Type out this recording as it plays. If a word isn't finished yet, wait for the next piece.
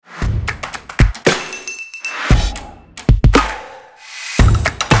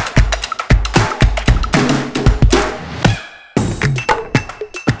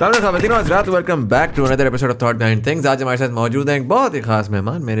Welcome back to another episode of thought behind things. आज हमारे साथ मौजूद हैं एक बहुत ही ख़ास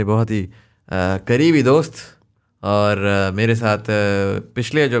मेहमान, मेरे बहुत ही करीबी दोस्त और मेरे साथ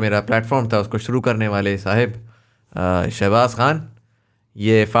पिछले जो मेरा प्लेटफॉर्म था उसको शुरू करने वाले साहिब शहबाज खान।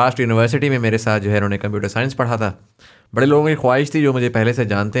 ये फास्ट यूनिवर्सिटी में मेरे साथ जो है उन्होंने कंप्यूटर साइंस पढ़ा था। बड़े लोगों की ख्वाहिश थी जो मुझे पहले से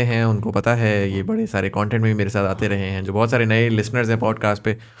जानते हैं, उनको पता है ये बड़े सारे कंटेंट में भी मेरे साथ आते रहे हैं। जो बहुत सारे नए लिसनर्स हैं पॉडकास्ट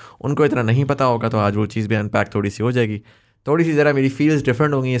पे उनको इतना नहीं पता होगा, तो आज वो चीज़ भी अनपैक थोड़ी सी हो जाएगी। थोड़ी सी ज़रा मेरी फील्स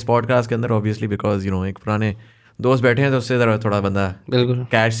डिफरेंट होंगी इस पॉडकास्ट के अंदर, ऑब्वियसली बिकॉज यू नो एक पुराने दोस्त बैठे हैं तो उससे ज़रा थोड़ा बंदा बिल्कुल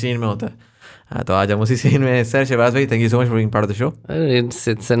कैश सीन में होता है। हाँ, तो आज हम उसी सीन में। सर शहबाज भाई, thank you so much for being part of the show.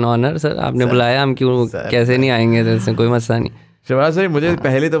 It's an honour sir, आपने बुलाया, हम क्यों कैसे नहीं आएंगे, तो इससे कोई मसला नहीं। शहबाज भाई, मुझे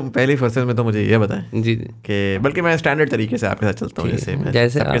पहली फुर्सत में तो मुझे ये बताएं जी कि बल्कि मैं स्टैंडर्ड तरीके से आपके साथ चलता हूँ,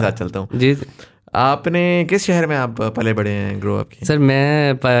 जैसे सबके साथ चलता हूँ। जी, आपने किस शहर में आप पले बड़े हैं, ग्रो अप किए? सर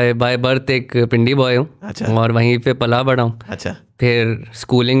मैं बाय बर्थ एक पिंडी बॉय हूँ। अच्छा। और वहीं पे पला बड़ा हूँ। अच्छा। फिर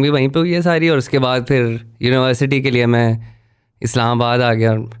स्कूलिंग भी वहीं पे हुई है सारी, और उसके बाद फिर यूनिवर्सिटी के लिए मैं इस्लामाबाद आ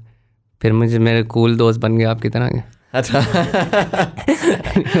गया। फिर मुझे मेरे कूल दोस्त बन गए आपकी तरह के। अच्छा।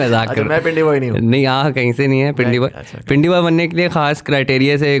 मजाक कर, मैं पिंडी बॉय नहीं हूँ। नहीं, यहाँ कहीं से नहीं है पिंडी बॉय। अच्छा। पिंडी बॉय बनने के लिए खास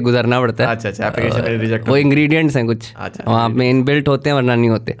क्राइटेरिया से गुजरना पड़ता है। अच्छा, एप्लीकेशन में रिजेक्ट वो इंग्रेडिएंट्स हैं कुछ, वहाँ पे इनबिल्ट होते हैं वरना नहीं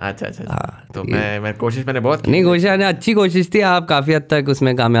होते। अच्छा। तो मैं कोशिश मैंने बहुत की। नहीं, कोशिश अच्छी कोशिश थी, आप काफ़ी हद तक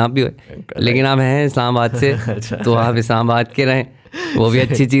उसमें कामयाब भी हुए, लेकिन आप हैं इस्लामाबाद से। तो आप इस्लामाबाद के रहें, वो भी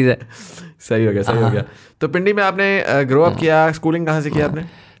अच्छी चीज़ है। सही हो गया। तो पिंडी में आपने ग्रो अप किया, स्कूलिंग कहाँ से किया आपने?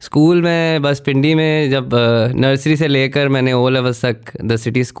 स्कूल में बस पिंडी में, जब नर्सरी से लेकर मैंने ओ लेवल्स तक द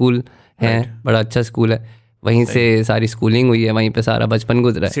सिटी स्कूल है, बड़ा अच्छा स्कूल है, वहीं से सारी स्कूलिंग हुई है, वहीं पे सारा बचपन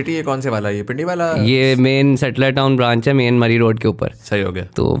गुजरा है। सिटी ये कौन से वाला है? ये पिंडी वाला? ये मेन सेटलर टाउन ब्रांच है, मेन मरी रोड के ऊपर। सही हो गया।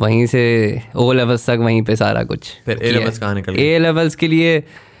 तो वहीं से ओ लेवल्स तक वहीं पे सारा कुछ। फिर ए लेवल्स कहाँ निकल गए? ए लेवल्स के लिए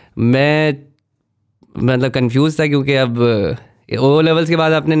मैं मतलब कंफ्यूज था, क्योंकि अब ओ लेवल्स के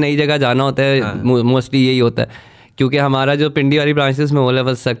बाद आपने नई जगह जाना होता है। मोस्टली यही होता है, क्योंकि हमारा जो पिंडी वाली ब्रांच थी उसमें ओ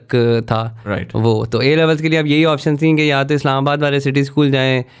लेवल्स तक था। राइट। वो तो ए लेवल्स के लिए अब यही ऑप्शन थी कि या तो इस्लामाबाद वाले सिटी स्कूल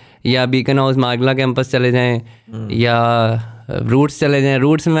जाएं, या बीकन हाउस मार्गला कैंपस चले जाएं, या रूट्स चले जाएं।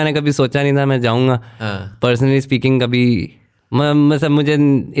 रूट्स में मैंने कभी सोचा नहीं था मैं जाऊंगा। पर्सनली स्पीकिंग कभी मतलब मुझे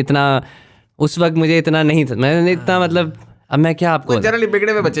इतना उस वक्त मुझे इतना नहीं था, मैंने इतना मतलब अब मैं क्या आपको जनरली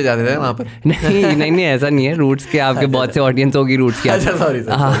बिगड़े हुए बच्चे जाते थे वहाँ पर। नहीं ऐसा नहीं है। रूट्स के आपके बहुत से ऑडियंस होगी रूट्स के। अच्छा, सॉरी।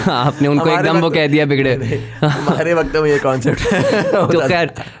 हाँ, आपने उनको एकदम वो कह दिया बिगड़े। हमारे वक्त में ये कॉन्सेप्ट तो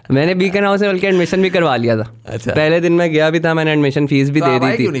खैर मैंने बीकन हाउस में बल्कि एडमिशन भी करवा लिया था। अच्छा। पहले दिन मैं गया भी था, मैंने एडमिशन फीस भी दे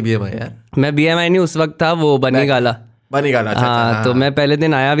दी थी। क्यों नहीं BMI यार? मैं BMI नहीं, उस वक्त था वो बनी गाला। हाँ, तो मैं पहले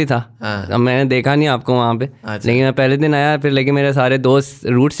दिन आया भी था। अब मैंने देखा नहीं आपको वहाँ पे, लेकिन मैं पहले दिन आया। फिर लेकिन मेरे सारे दोस्त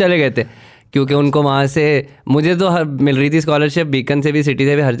रूट चले गए थे, क्योंकि उनको वहाँ से मुझे तो मिल रही थी स्कॉलरशिप, बीकन से भी, सिटी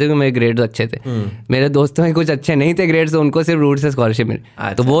से भी, हर जगह मेरे ग्रेड्स अच्छे थे। मेरे दोस्तों के कुछ अच्छे नहीं थे ग्रेड्स, तो उनको सिर्फ रूट से स्कॉलरशिप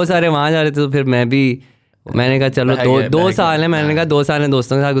मिली। तो वो सारे वहाँ जा रहे थे, तो फिर मैंने कहा चलो 2 साल है, मैंने कहा 2 साल है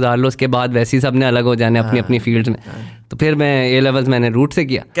दोस्तों के साथ गुजार लो, उसके बाद वैसे ही सब ने अलग हो जाने अपनी अपनी फील्ड में। तो फिर मैं ए लेवल्स मैंने रूट से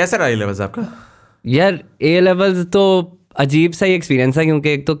किया। कैसा रहा ए लेवल्स आपका? यार ए लेवल्स तो अजीब सा ही एक्सपीरियंस है, क्योंकि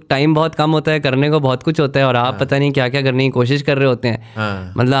एक तो टाइम बहुत कम होता है, करने को बहुत कुछ होता है, और आप पता नहीं क्या क्या करने की कोशिश कर रहे होते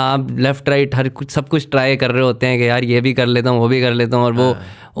हैं। मतलब आप लेफ्ट राइट हर कुछ सब कुछ ट्राई कर रहे होते हैं कि यार ये भी कर लेता हूँ, वो भी कर लेता हूँ, और वो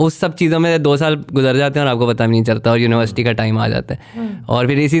उस सब चीज़ों में 2 साल गुजर जाते हैं और आपको पता भी नहीं चलता, और यूनिवर्सिटी का टाइम आ जाता है। और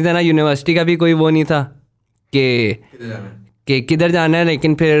फिर इसी तरह यूनिवर्सिटी का भी कोई वो नहीं था कि किधर जाना है,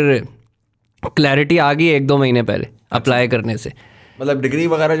 लेकिन फिर क्लैरिटी आ गई 1-2 महीने पहले अप्लाई करने से। मतलब डिग्री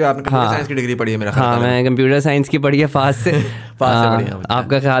वगैरह जो आपने कंप्यूटर साइंस की डिग्री पढ़ी है मेरा ख्याल? हाँ, मैं कंप्यूटर साइंस की पढ़ी है फास्ट से। बढ़िया।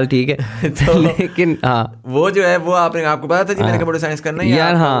 आपका ख्याल ठीक है। तो लेकिन हाँ, वो जो है वो आपको पता था जी मैंने कंप्यूटर साइंस करना है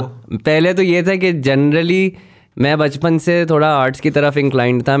यार? हाँ, पहले तो ये था कि जनरली मैं बचपन से थोड़ा आर्ट्स की तरफ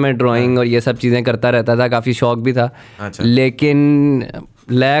इंक्लाइंड था, मैं ड्राइंग और ये सब चीज़ें करता रहता था, काफ़ी शौक भी था। लेकिन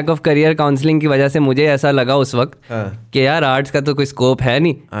लैक ऑफ करियर काउंसलिंग की वजह से मुझे ऐसा लगा उस वक्त कि यार आर्ट्स का तो कोई स्कोप है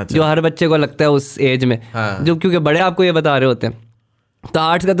नहीं, जो हर बच्चे को लगता है उस एज में, जो क्योंकि बड़े आपको ये बता रहे होते हैं। तो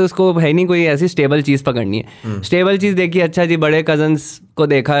आर्ट्स का तो स्कोप है नहीं, कोई ऐसी स्टेबल चीज़ पकड़नी है। स्टेबल चीज़ देखी, अच्छा जी, बड़े कजन्स को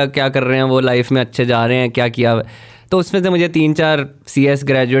देखा क्या कर रहे हैं, वो लाइफ में अच्छे जा रहे हैं, क्या किया। तो उसमें से मुझे 3-4 CS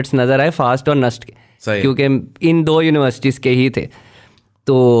ग्रेजुएट्स नज़र आए, फास्ट और नस्ट के, क्योंकि इन 2 यूनिवर्सिटीज़ के ही थे।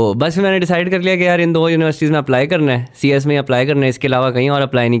 तो बस मैंने डिसाइड कर लिया कि यार इन 2 यूनिवर्सिटीज़ में अप्लाई करना है, CS में अप्लाई करना है, इसके अलावा कहीं और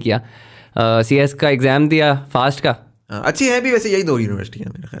अप्लाई नहीं किया। CS का एग्ज़ाम दिया, फास्ट का। अच्छी है भी वैसे, यही 2 यूनिवर्सिटी है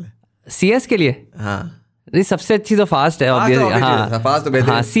मेरा ख्याल है CS के लिए। हाँ, नहीं, सबसे अच्छी तो फास्ट है ऑब्वियसली।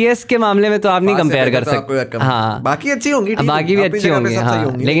 हाँ, CS के मामले में तो आप नहीं कंपेयर कर सकते। हाँ, बाकी अच्छी होंगी, बाकी भी अच्छी होंगी,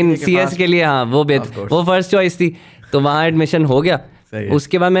 हाँ, लेकिन CS के लिए हाँ वो फर्स्ट चॉइस थी, तो वहाँ एडमिशन हो गया।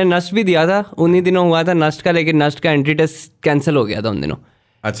 उसके बाद मैंने नस्ट भी दिया था, उन्हीं दिनों हुआ था नस्ट का, लेकिन नस्ट का एंट्री टेस्ट कैंसिल हो गया था उन दिनों।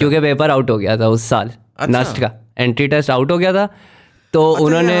 क्योंकि पेपर आउट हो गया था उस साल। नस्ट का एंट्री टेस्ट आउट हो गया था, तो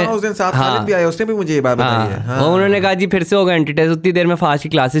उन्होंने उस दिन साथ खालिद भी आए, उसने भी मुझे ये बात बताई है। हाँ, उन्होंने कहा जी फिर से होगा एंटी टेस्ट। उतनी देर में फास्ट की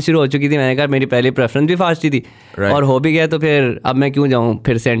क्लासेस शुरू हो चुकी थी। मैंने कहा मेरी पहली प्रेफरेंस भी फास्ट ही थी और हो भी गया, तो फिर अब मैं क्यों जाऊँ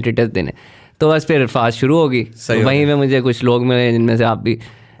फिर से एंटी टेस्ट देने। तो बस फिर फास्ट शुरू होगी। वहीं में मुझे कुछ लोग मिले जिनमें से आप भी,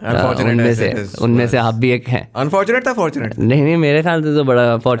 उनमें से आप भी एक हैं। अनफॉर्चुनेट था फॉर्चुनेट? नहीं, मेरे ख्याल से तो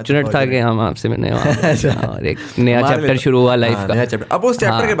बड़ा फॉर्चुनेट था कि हम आपसे मिलने और एक नया चैप्टर शुरू हुआ लाइफ का। अब उस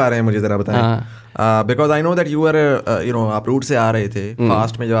चैप्टर के बारे में मुझे जरा बताएं, because I know that you are you know आप रूट से आ रहे थे।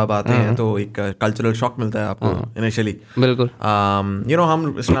 फास्ट में जब आप आते हैं तो एक कल्चरल शॉक मिलता है आपको इनिशियली। बिल्कुल। यू नो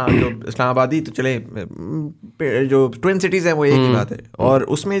हम इस्लामाबादी तो चले, जो ट्विन सिटीज हैं वो एक ही बात है, और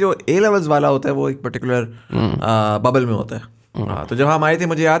उसमें जो ए लेवल्स वाला होता है वो एक पर्टिकुलर बबल में होता है। तो जब हम आए थे,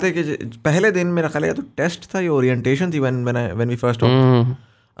 मुझे याद है कि पहले दिन मेरा ख्याल है तो टेस्ट था, ये ओरिएंटेशन थी व्हेन वी फर्स्ट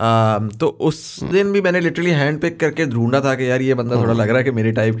तो उस दिन भी मैंने लिटरली हैंड पिक करके ढूंढा था कि यार ये बंदा थोड़ा लग रहा है कि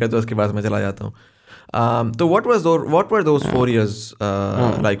मेरी टाइप का, तो उसके पास मैं चला जाता हूँ। तो what were those 4 years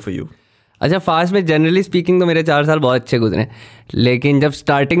like for you? अच्छा, फास्ट में जनरली स्पीकिंग तो मेरे 4 साल बहुत अच्छे गुजरे, लेकिन जब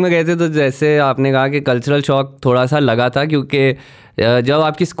स्टार्टिंग में गए थे तो जैसे आपने कहा कि कल्चरल शॉक थोड़ा सा लगा था, क्योंकि जब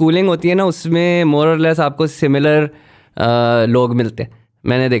आपकी स्कूलिंग होती है ना उसमें मोर और लेस आपको सिमिलर लोग मिलते हैं।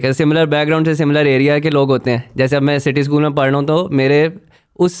 मैंने देखा सिमिलर बैकग्राउंड से सिमिलर एरिया के लोग होते हैं। जैसे अब मैं सिटी स्कूल में पढ़ रहा हूँ तो मेरे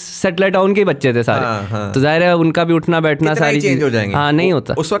उस सेटेलाइट टाउन के बच्चे थे सारे। तो जाहिर है उनका भी उठना बैठना सारी चीज हो जाएंगे। हाँ, नहीं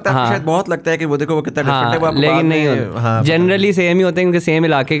होता उस वक्त आपको शायद बहुत लगता है कि वो देखो वो कितना डिफरेंट है, लेकिन नहीं होता। जनरली सेम ही होते हैं क्योंकि सेम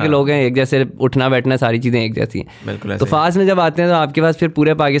इलाके के लोग हैं, एक जैसे उठना बैठना सारी चीज़ें एक जैसी हैं। तो फास्ट में जब आते हैं तो आपके पास फिर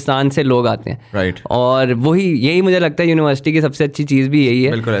पूरे पाकिस्तान से लोग आते हैं। राइट। और यही मुझे लगता है यूनिवर्सिटी की सबसे अच्छी चीज़ भी यही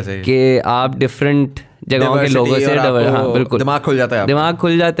है कि आप डिफरेंट जगहों के लोगों से बिल्कुल दिमाग खुल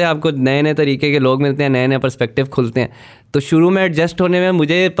जाता है, आपको नए नए तरीके के लोग मिलते हैं, नए नए पर्सपेक्टिव खुलते हैं। तो शुरू में एडजस्ट होने में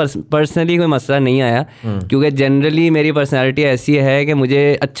मुझे पर्सनली कोई मसला नहीं आया, क्योंकि जनरली मेरी पर्सनालिटी ऐसी है कि मुझे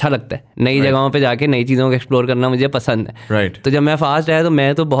अच्छा लगता है नई जगहों पे जाके नई चीज़ों को एक्सप्लोर करना, मुझे पसंद है। तो जब मैं फास्ट आया तो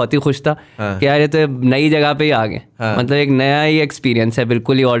मैं तो बहुत ही खुश था कि यार ये तो नई जगह पे ही आ गए, मतलब एक नया ही एक्सपीरियंस है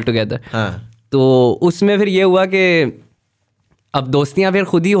बिल्कुल ही ऑल टुगेदर। तो उसमें फिर ये हुआ कि अब दोस्तियाँ फिर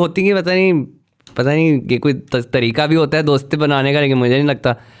खुद ही होती हैं, पता नहीं कि कोई तरीका भी होता है दोस्ती बनाने का, लेकिन मुझे नहीं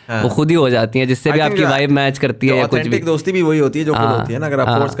लगता वो खुद ही हो जाती हैं, जिससे भी आपकी वाइब मैच करती है या कुछ भी। दोस्ती भी वही होती है जो खुद होती है ना, अगर आप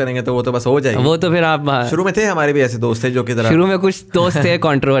फोर्स करेंगे तो वो तो बस हो जाएगी। वो तो फिर आप शुरू में थे, हमारे भी ऐसे दोस्त थे जो कि शुरू में कुछ दोस्त थे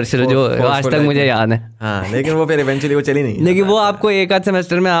कंट्रोवर्शियल जो आज तक मुझे याद है। हाँ, लेकिन वो फिर इवेंचुअली वो चली नहीं। लेकिन वो आपको एक आध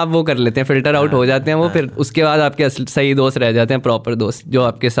सेमेस्टर में आप वो कर लेते हैं, फिल्टर आउट हो जाते हैं वो, फिर उसके बाद आपके सही दोस्त रह जाते हैं, प्रॉपर दोस्त जो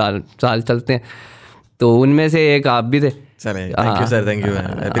आपके साल चलते हैं। तो उनमें से एक आप भी थे। चले, thank you sir, thank you,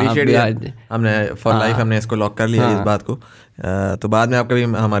 appreciate. हमने फॉर लाइफ हमने इसको लॉक कर लिया इस बात को। तो बाद में आप कभी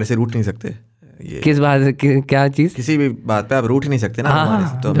हमारे से रूठ नहीं सकते। किस बात, क्या चीज़? किसी भी बात पे आप रूठ ही नहीं सकते ना हमारे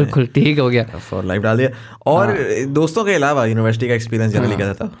से। तो बिल्कुल ठीक हो गया, फॉर लाइफ डाल दिया। और दोस्तों के अलावा यूनिवर्सिटी का एक्सपीरियंस जनरली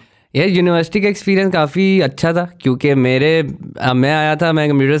कैसा था? यार यूनिवर्सिटी का एक्सपीरियंस काफ़ी अच्छा था, क्योंकि मैं आया था, मैं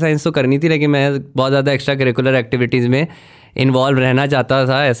कंप्यूटर साइंस तो करनी थी, लेकिन मैं बहुत ज़्यादा एक्स्ट्रा करिकुलर एक्टिविटीज़ में इन्वॉल्व रहना चाहता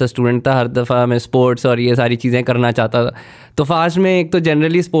था। ऐसा स्टूडेंट था, हर दफ़ा मैं स्पोर्ट्स और ये सारी चीज़ें करना चाहता था। तो फास्ट में एक तो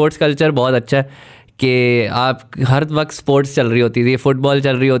जनरली स्पोर्ट्स कल्चर बहुत अच्छा है कि आप हर वक्त स्पोर्ट्स चल रही होती थी, फुटबॉल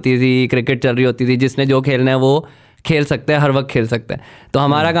चल रही होती थी, क्रिकेट चल रही होती थी, जिसने जो खेलना है वो खेल सकता है, हर वक्त खेल सकता है। तो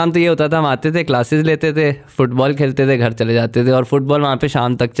हमारा काम तो ये होता था, हम आते थे, क्लासेस लेते थे, फुटबॉल खेलते थे, घर चले जाते थे, और फुटबॉल वहाँ पे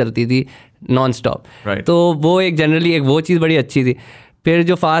शाम तक चलती थी नॉन स्टॉप। तो वो एक जनरली एक वो चीज़ बड़ी अच्छी थी। फिर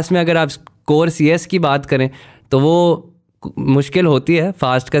जो फास्ट में अगर आप कोर CS की बात करें तो वो मुश्किल होती है।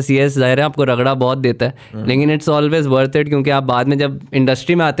 फास्ट का CS ज़ाहिर है आपको रगड़ा बहुत देता है, लेकिन इट्स ऑलवेज वर्थ इट, क्योंकि आप बाद में जब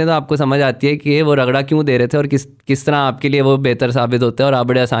इंडस्ट्री में आते हैं तो आपको समझ आती है कि वो रगड़ा क्यों दे रहे थे और किस तरह आपके लिए वो बेहतर साबित होता है, और आप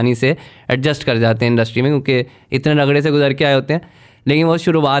बड़े आसानी से एडजस्ट कर जाते हैं इंडस्ट्री में, क्योंकि इतने रगड़े से गुजर के आए होते हैं। लेकिन वो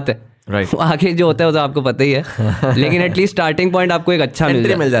शुरुआत है, आगे जो होता है वो तो आपको पता ही है, लेकिन एटलीस्ट स्टार्टिंग पॉइंट आपको एक अच्छा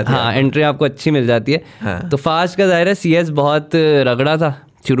मिल जाता है। हाँ, एंट्री आपको अच्छी मिल जाती है। तो फास्ट का ज़ाहिर है CS बहुत रगड़ा था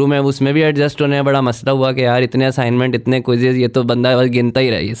शुरू में, उसमें भी एडजस्ट होने में बड़ा मसला हुआ कि यार इतने असाइनमेंट, इतने क्विज़ेस, ये तो बंदा बस गिनता ही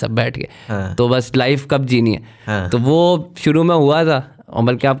रहे सब बैठ के। तो बस लाइफ कब जीनी है। तो वो शुरू में हुआ था, और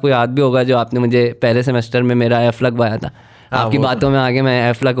बल्कि आपको याद भी होगा जो आपने मुझे पहले सेमेस्टर में मेरा F लगवाया था, आपकी बातों में आगे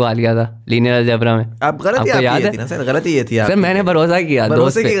मैं F लगवा लिया था लीनियर अलजेब्रा में। आपको याद है? सर गलती ये थी सर, मैंने भरोसा किया,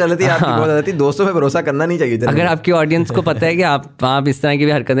 भरोसे की गलती आपकी बहुत ज़्यादा थी। दोस्तों पे भरोसा करना नहीं चाहिए। अगर आपकी ऑडियंस को पता है कि आप इस तरह की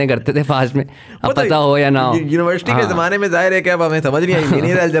भी हरकतें करते थे फास्ट में, अब पता हो या ना हो, यूनिवर्सिटी के ज़माने में जाहिर है कि अब हमें समझ नहीं आई,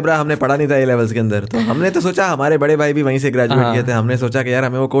 लीनियर अलजेब्रा हमने पढ़ा नहीं था A levels के अंदर, तो हमने तो सोचा, हमारे बड़े भाई भी वहीं से ग्रेजुएट किए थे, हमने सोचा कि यार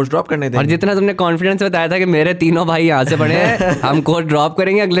हमें वो कोर्स ड्रॉप करने दें। और जितना तुमने कॉन्फिडेंस बताया था कि मेरे तीनों भाई यहाँ से पढ़े हैं, हम कोर्स ड्रॉप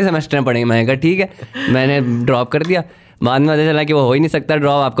करेंगे, अगले सेमेस्टर में पढ़ेंगे, मैंने कहा ठीक है, मैंने ड्रॉप कर दिया। बाद में पता चला कि वो हो ही नहीं सकता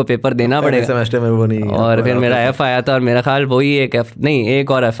ड्रॉप, आपको पेपर देना पड़ेगा सेमेस्टर में, वो नहीं। और फिर मेरा F आया था, और मेरा ख्याल वही एक F नहीं,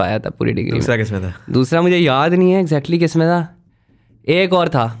 एक और F आया था पूरी डिग्री। दूसरा किस में था? दूसरा मुझे याद नहीं है एग्जैक्टली किस में था, एक और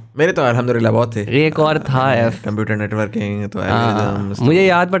था, मेरे तो अल्हम्दुलिल्लाह बहुत थे। एक और था एफ, कंप्यूटर नेटवर्किंग, तो algorithms, मुझे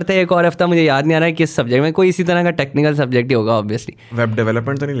याद पड़ता है एक और एफ था, मुझे याद नहीं आ रहा है किस सब्जेक्ट में, कोई इसी तरह का टेक्निकल सब्जेक्ट ही होगा ऑब्वियसली। वेब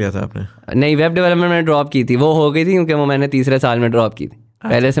डेवलपमेंट तो नहीं लिया था आपने? नहीं, वेब डेवलपमेंट मैंने ड्रॉप की थी, वो हो गई थी क्योंकि वो मैंने तीसरे साल में ड्रॉप की थी,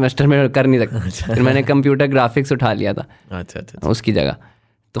 पहले सेमेस्टर में कर नहीं सकता, फिर मैंने कंप्यूटर ग्राफिक्स उठा लिया था अच्छा उसकी जगह।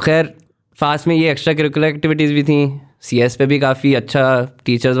 तो खैर फास्ट में ये एक्स्ट्रा करिकुलर एक्टिविटीज़ भी थी, CS पे भी काफ़ी अच्छा,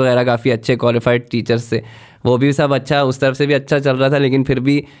 टीचर्स वगैरह काफ़ी अच्छे क्वालिफाइड टीचर्स थे, वो भी सब अच्छा, उस तरफ से भी अच्छा चल रहा था। लेकिन फिर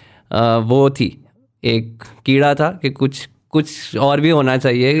भी वो थी, एक कीड़ा था कि कुछ और भी होना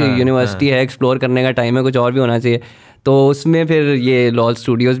चाहिए, यूनिवर्सिटी है, एक्सप्लोर करने का टाइम है, कुछ और भी होना चाहिए। तो उसमें फिर ये लॉल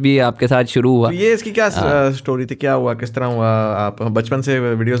स्टूडियोज़ भी आपके साथ शुरू हुआ। तो ये इसकी क्या स्टोरी थी, क्या हुआ, किस तरह हुआ? आप बचपन से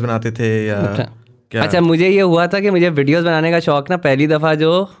वीडियोस बनाते थे या क्या? अच्छा, मुझे ये हुआ था कि मुझे वीडियोस बनाने का शौक ना पहली दफ़ा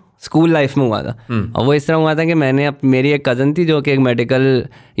जो स्कूल लाइफ में हुआ था, और वो इस तरह हुआ था कि मेरी एक कज़न थी जो कि एक मेडिकल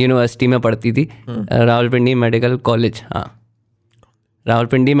यूनिवर्सिटी में पढ़ती थी, रावलपिंडी मेडिकल कॉलेज। हाँ,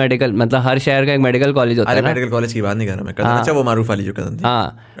 रावलपिंडी मेडिकल, मतलब हर शहर का एक मेडिकल कॉलेज होता है ना। मेडिकल कॉलेज की बात नहीं कर रहा मैं, कज़न। अच्छा, वो मारूफ वाली जो कज़न थी।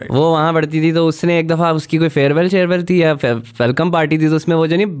 हाँ, वो वहाँ पढ़ती थी। तो उसने एक दफ़ा उसकी कोई फेयरवेल थी या वेलकम पार्टी थी, तो उसमें वो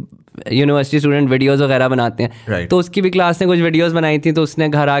जो नहीं यूनिवर्सिटी स्टूडेंट वीडियोज़ वगैरह बनाते हैं, तो उसकी भी क्लास ने कुछ वीडियोज़ बनाई थी। तो उसने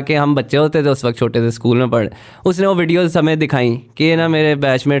घर आके, हम बच्चे होते थे उस वक्त, छोटे थे, स्कूल में पढ़, उसने वो वीडियोज़ हमें दिखाई कि ये ना मेरे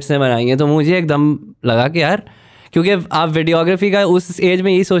बैचमेट्स ने बनाई हैं। तो मुझे एकदम लगा कि यार, क्योंकि आप वीडियोग्राफी का उस एज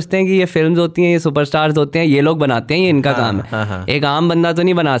में यही सोचते हैं कि ये फिल्म्स होती हैं, ये सुपरस्टार्स होते हैं, ये लोग बनाते हैं, ये इनका काम है, एक आम बंदा तो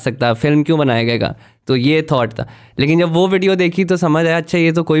नहीं बना सकता, फिल्म क्यों बनाएगा। तो ये थॉट था। लेकिन जब वो वीडियो देखी तो समझ आया, अच्छा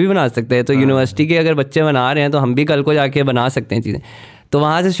ये तो कोई भी बना सकता है, तो यूनिवर्सिटी के अगर बच्चे बना रहे हैं तो हम भी कल को जाके बना सकते हैं चीज़ें। तो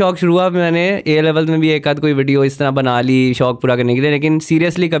वहाँ से शौक शुरू हुआ। मैंने A लेवल में भी एक आध कोई वीडियो इस तरह बना ली शौक पूरा करने के लिए, लेकिन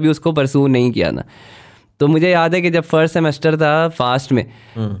सीरियसली कभी उसको परसू नहीं किया था। तो मुझे याद है कि जब फर्स्ट सेमेस्टर था फास्ट में,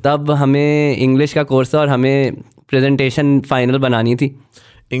 तब हमें इंग्लिश का कोर्स था और हमें प्रेजेंटेशन फाइनल बनानी थी।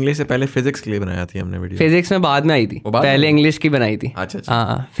 इंग्लिश से पहले फिजिक्स के लिए बनाया थी हमने वीडियो। फिजिक्स में बाद में आई थी, पहले इंग्लिश की बनाई थी। अच्छा।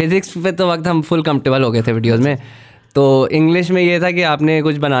 हाँ, फिजिक्स पे तो वक्त हम फुल कंफर्टेबल हो गए थे वीडियोस में। तो इंग्लिश में ये था कि आपने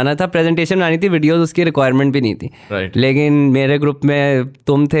कुछ बनाना था, प्रेजेंटेशन बनानी थी, वीडियोस उसकी रिक्वायरमेंट भी नहीं थी। लेकिन मेरे ग्रुप में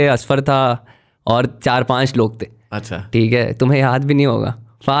तुम थे, असफर था और 4-5 लोग थे। अच्छा, ठीक है, तुम्हें याद भी नहीं होगा,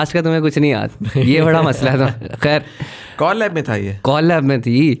 फास्ट का तुम्हें कुछ नहीं याद, ये बड़ा मसला था। खैर, कॉल लैब में था ये? कॉल लैब में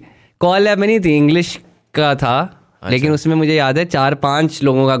थी, कॉल लैब में नहीं थी, इंग्लिश का था। अच्छा। लेकिन उसमें मुझे याद है 4-5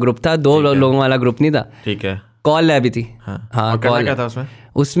 लोगों का ग्रुप था, 2 लोगों वाला ग्रुप नहीं था। ठीक है, कॉल लैब ही थी। हाँ, कॉल क्या था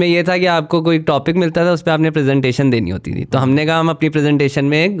उसमें ये था कि आपको कोई टॉपिक मिलता था, उस पर आपने प्रेजेंटेशन देनी होती थी। तो हमने कहा हम अपनी प्रेजेंटेशन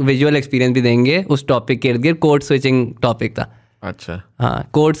में एक विजुअल एक्सपीरियंस भी देंगे उस टॉपिक के इर्द गिर्द। कोड स्विचिंग टॉपिक था। अच्छा, हाँ,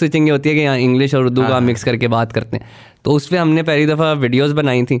 कोड स्विचिंग ये होती है कि यहाँ इंग्लिश और उर्दू का मिक्स करके बात करते हैं। तो उस पर हमने पहली दफ़ा वीडियोस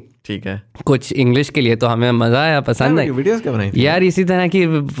बनाई थी। ठीक है, कुछ इंग्लिश के लिए, तो हमें मज़ा आया, पसंद आई। वीडियोस क्या बनाई थी यार? इसी तरह की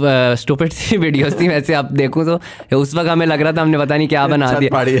स्टूपिड सी वीडियोस थी। वैसे आप देखूं तो उस वक्त हमें लग रहा था हमने पता नहीं क्या बना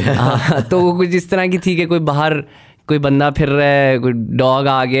दिया। हाँ, तो वो कुछ इस तरह की थी कि कोई बाहर कोई बंदा फिर रहा है, कोई डॉग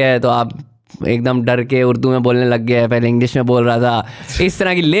आ गया है, तो आप एकदम डर के उर्दू में बोलने लग गया है, पहले इंग्लिश में बोल रहा था, इस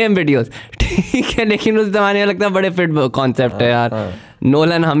तरह की लेम वीडियोस। ठीक है, लेकिन उस जमाने में लगता है बड़े फिट कॉन्सेप्ट है यार,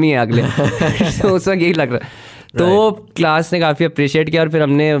 नोलन हम ही है अगले। तो उस वक्त यही लग रहा। तो क्लास ने काफ़ी अप्रिशिएट किया और फिर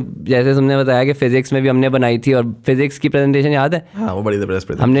हमने, जैसे तुमने बताया कि फिजिक्स में भी हमने बनाई थी, और फिजिक्स की प्रेजेंटेशन याद है? हाँ, वो बड़ी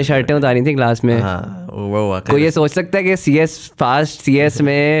ज़बरदस्त। हमने शर्टें उतारी थी क्लास में। कोई ये सोच सकता है कि CS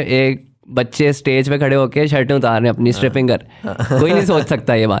में एक बच्चे स्टेज पे खड़े होकर शर्टें उतार रहे हैं अपनी, स्ट्रिपिंग कर, कोई नहीं सोच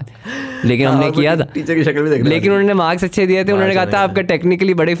सकता ये बात। लेकिन हमने किया था। टीचर की शक्ल भी देख, लेकिन उन्होंने मार्क्स अच्छे दिए थे। उन्होंने कहा था आपका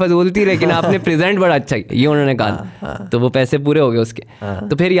टेक्निकली बड़ी फजूल थी, लेकिन आपने प्रेजेंट बड़ा अच्छा किया, ये उन्होंने कहा। तो वो पैसे पूरे हो गए उसके।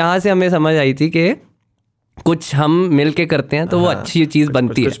 तो फिर यहाँ से हमें समझ आई थी कि कुछ हम मिल के करते हैं तो वो अच्छी चीज़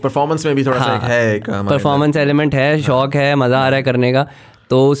बनती है। परफॉर्मेंस में भी थोड़ा सा है, परफॉर्मेंस एलिमेंट है, शौक है, मज़ा आ रहा है करने का।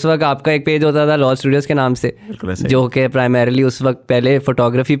 तो उस वक्त आपका एक पेज होता था लॉल स्टूडियोज़ के नाम से, जो कि प्राइमरीली उस वक्त पहले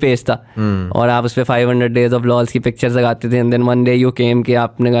फोटोग्राफी पेज था, और आप उस पर 500 डेज ऑफ लॉल्स की पिक्चर्स लगाते थे। And then one day you came कि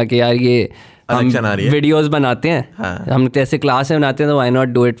आपने कहा कि यार ये हम वीडियोस बनाते हैं, हम जैसे क्लास में बनाते हैं, तो why not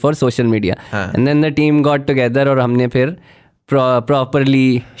do it for social media. And then the team got together और हमने फिर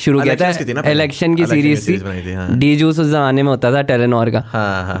प्रॉपरली शुरू किया था। इलेक्शन की सीरीज थी। डी जूस उस जमाने में होता था टेलीनॉर का।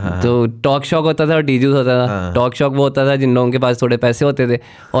 तो टॉक शॉक होता था और डी जूस होता था। टॉक शॉक वो होता था जिन लोगों के पास थोड़े पैसे होते थे,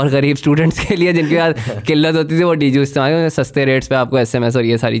 और गरीब स्टूडेंट्स के लिए जिनके पास किल्लत होती थी वो डी जूस इस्तेमाल, सस्ते रेट्स पे आपको SMS और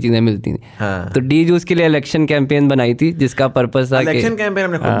ये सारी चीज़ें मिलती थी। तो डी जूस के लिए इलेक्शन कैंपेन बनाई थी, जिसका पर्पस था। इलेक्शन कैंपेन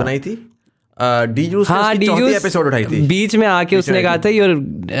हमने खुद बनाई थी। डी जूस एपिसोड उठाई थी बीच में आके, उसने कहा था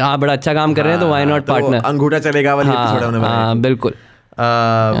ये आप बड़ा अच्छा काम कर रहे हैं, तो व्हाई नॉट पार्टनर, अंगूठा चलेगा वाली एपिसोड हमने बनाई। हाँ, बिल्कुल।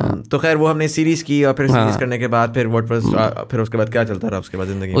 तो खैर वो हमने सीरीज की, और फिर सीरीज करने के बाद फिर फिर उसके बाद क्या चलता रहा उसके बाद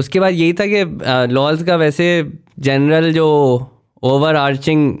जिंदगी? उसके बाद यही था कि लॉल्स का वैसे जनरल जो ओवर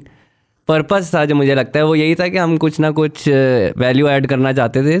आर्चिंग पर्पस था जो मुझे लगता है वो यही था कि हम कुछ ना कुछ वैल्यू ऐड करना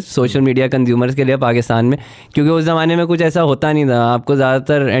चाहते थे सोशल मीडिया कंज्यूमर्स के लिए पाकिस्तान में, क्योंकि उस ज़माने में कुछ ऐसा होता नहीं था। आपको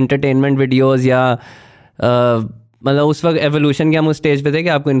ज़्यादातर एंटरटेनमेंट वीडियोस या मतलब उस वक्त एवोल्यूशन के हम उस स्टेज पे थे कि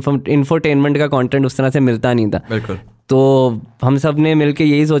आपको इन्फोटेनमेंट का कंटेंट उस तरह से मिलता नहीं था। बिल्कुल। तो हम सब ने मिल के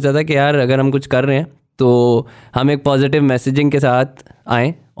यही सोचा था कि यार अगर हम कुछ कर रहे हैं तो हम एक पॉजिटिव मैसेजिंग के साथ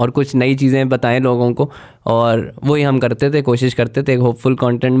आएँ और कुछ नई चीज़ें बताएं लोगों को, और वही हम करते थे, कोशिश करते थे, होपफुल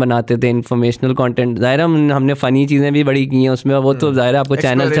कंटेंट बनाते थे, इन्फॉर्मेशनल कंटेंट। ज़ाहिर हमने फ़नी चीज़ें भी बड़ी की हैं उसमें, वो तो ज़ाहिर आपको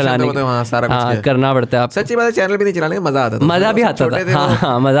चैनल चलाने करना पड़ता है। सच्ची बात है, चैनल भी नहीं चलाने में मज़ा आता था, मज़ा भी आता था।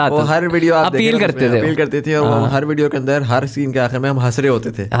 हाँ, मज़ा आता था। हर वीडियो अपील करते थे और हर वीडियो के अंदर हर सीन के आखिर में हम हंस रहे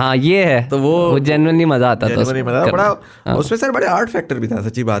होते थे। हाँ ये है, तो वो जेन्युइनली मज़ा आता था। बड़ा उसमें सर बड़े आर्ट फैक्टर भी था,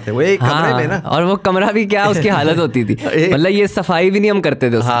 सच्ची बात है। वो एक कमरे में ना, और वो कमरा भी क्या उसकी हालत होती थी, मतलब ये सफाई भी नहीं हम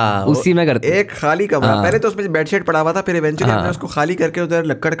करते थे, उसी में करते। एक खाली कमरा, पहले तो उसमें बेडशीट पड़ा हुआ था, फिर इवेंचुअली हमने उसको खाली करके उधर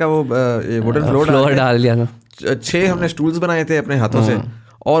लक्कड़ का वो वुडन फ्लोर डाल दिया था। 6 हमने स्टूल्स बनाए थे अपने हाथों से,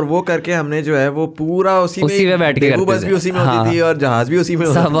 और वो करके हमने जो है वो पूरा उसी में बैठ के बस भी उसी में होती थी और जहाज भी उसी में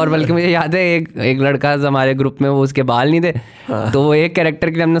होता सब। और बल्कि मुझे याद है एक लड़का हमारे ग्रुप में, वो उसके बाल नहीं थे, तो वो एक कैरेक्टर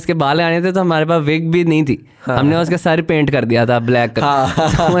के लिए हमने उसके बाल आने थे, तो हमारे पास विग भी नहीं थी, हमने उसके सारे पेंट कर दिया था ब्लैक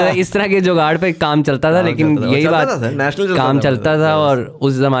कलर। इस तरह के जुगाड़ पे काम चलता था, लेकिन यही बात काम चलता था और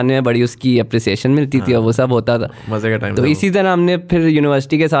उस जमाने में बड़ी उसकी अप्रिसिएशन मिलती थी और वो सब होता था, मजे का टाइम। तो इसी तरह हमने फिर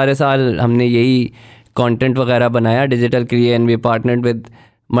यूनिवर्सिटी के सारे साल हमने यही कंटेंट वगैरह बनाया डिजिटल के लिए, and we partnered with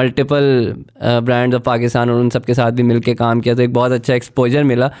multiple brands of Pakistan, और उन सब के साथ भी मिलके काम किया, तो एक बहुत अच्छा एक्सपोजर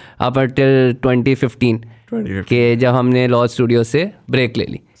मिला अप टिल 2015 के जब हमने लॉ स्टूडियो से ब्रेक ले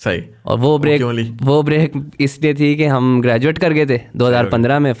ली। सही। और वो ब्रेक इसलिए थी कि हम ग्रेजुएट कर गए थे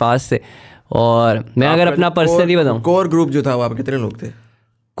 2015 में फास्ट से। और मैं अगर अपना पर्सनली बताऊँ, कोर ग्रुप जो था वो आप कितने लोग थे?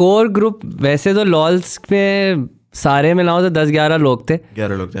 कोर ग्रुप वैसे तो लॉल्स में सारे मिलाओ तो 10-11 लोग थे।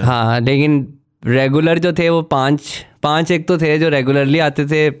 11 लोग थे, हाँ, लेकिन रेगुलर जो थे वो पाँच एक तो थे जो रेगुलरली आते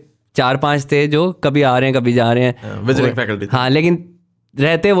थे, 4-5 थे जो कभी आ रहे हैं कभी जा रहे हैं, विजिटिंग फैकल्टी। हाँ, लेकिन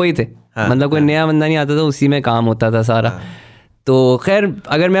रहते वही थे, मतलब कोई नया बंदा नहीं आता था, उसी में काम होता था सारा। तो खैर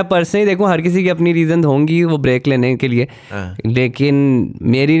अगर मैं पर्सनली देखूं, हर किसी की अपनी रीज़न होंगी वो ब्रेक लेने के लिए, लेकिन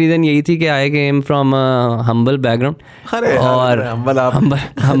मेरी रीज़न यही थी कि आई केम फ्रॉम हम्बल बैकग्राउंड। और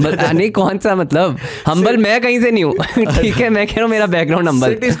हम्बल नहीं, कौन सा मतलब हम्बल, मैं कहीं से नहीं हूँ ठीक है, मैं कह रहा हूँ मेरा बैकग्राउंड हम्बल।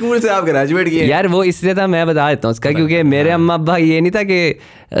 सिटी स्कूल से आप ग्रेजुएट किए यार, वो इसलिए था, मैं बता देता हूँ उसका, क्योंकि मेरे अम्मा अब्बा ये नहीं था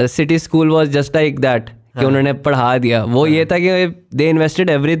कि city school was just like that कि उन्होंने पढ़ा दिया, वो ये था कि they invested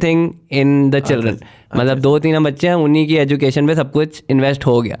everything in the children, मतलब 2-3 बच्चे हैं, उन्हीं की एजुकेशन पे सब कुछ इन्वेस्ट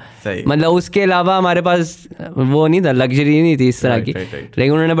हो गया, मतलब उसके अलावा हमारे पास वो नहीं था, लग्जरी नहीं थी इस तरह की।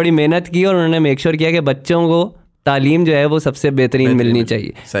 लेकिन उन्होंने बड़ी मेहनत की और उन्होंने मेक श्योर किया कि बच्चों को तालीम जो है वो सबसे बेहतरीन मिलनी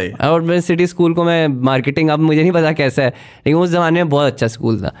चाहिए। और मैं सिटी स्कूल को, मैं मार्केटिंग अब मुझे नहीं पता कैसा है, लेकिन उस ज़माने में बहुत अच्छा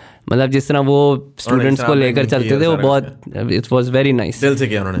स्कूल था, मतलब जिस तरह वो स्टूडेंट्स को लेकर चलते थे वो बहुत, इट वॉज वेरी नाइस। दिल से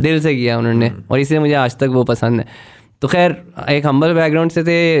किया उन्होंने और इसलिए मुझे आज तक वो पसंद है। तो खैर एक हम्बल बैकग्राउंड से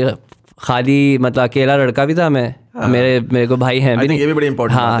थे, खाली मतलब अकेला लड़का भी था मैं, मेरे को भाई हैं भी नहीं, ये भी बड़ी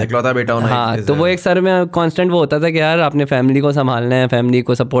इंपॉर्टेंट बात है, इकलौता बेटा होना। हाँ, तो वो एक सर में कांस्टेंट वो होता था कि यार आपने फैमिली को संभालना है, फैमिली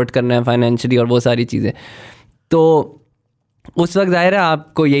को सपोर्ट करना है फाइनेंशियली और वो सारी चीज़ें। तो उस वक्त ज़ाहिर है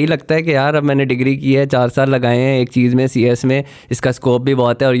आपको यही लगता है कि यार अब मैंने डिग्री की है, 4 साल लगाए हैं एक चीज़ में, CS में, इसका स्कोप भी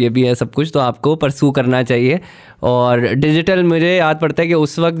बहुत है और ये भी है सब कुछ, तो आपको परसू करना चाहिए। और डिजिटल मुझे याद पड़ता है कि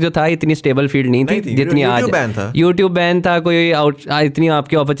उस वक्त जो था इतनी स्टेबल फील्ड नहीं थी जितनी आज। यूट्यूब बैन था, कोई इतनी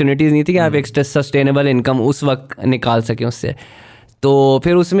आपकी अपॉर्चुनिटीज़ नहीं थी कि आप एक सस्टेनेबल इनकम उस वक्त निकाल सकें उससे। तो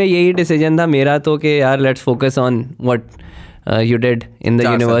फिर उसमें यही डिसीजन था मेरा तो कि यार let's focus on what you did in the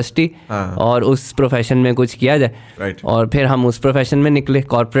university, और उस प्रोफेशन में कुछ किया जाए। और फिर हम उस प्रोफेशन में निकले,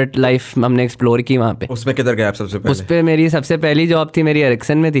 कॉर्पोरेट लाइफ हमने एक्सप्लोर की वहाँ पे। उसमें किधर गए आप सबसे पहले? उस पर मेरी सबसे पहली जॉब थी मेरी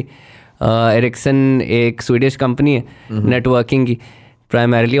एरिक्सन में थी। एरिक्सन एक स्वीडिश कंपनी है नेटवर्किंग की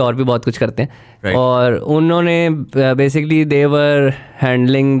प्राइमरीली, और भी बहुत कुछ करते हैं। और उन्होंने basically they were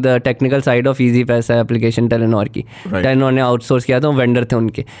handling the technical side of Easypaisa application Telenor की। टेलेनॉर ने आउटसोर्स किया था, वेंडर थे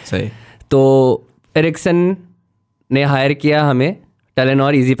उनके। तो एरिक्सन ने हायर किया हमें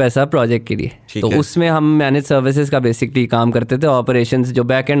टेलेनॉर इजी पैसा प्रोजेक्ट के लिए। तो उसमें हम मैनेज सर्विसेज का बेसिकली काम करते थे, ऑपरेशंस जो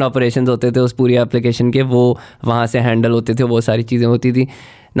बैक एंड ऑपरेशंस होते थे उस पूरी एप्लीकेशन के, वो वहाँ से हैंडल होते थे, वो सारी चीज़ें होती थी।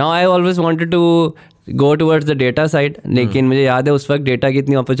 Now I always wanted to go towards the data side, लेकिन मुझे याद है उस वक्त डेटा की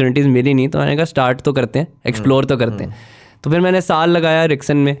इतनी अपॉर्चुनिटीज़ मिली नहीं, तो मैंने कहा स्टार्ट तो करते हैं, एक्सप्लोर तो करते हैं। तो फिर मैंने साल लगाया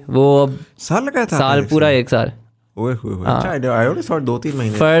एरिक्सन में, वो साल लगाया था? साल पूरा 1 साल। अच्छा, 2-3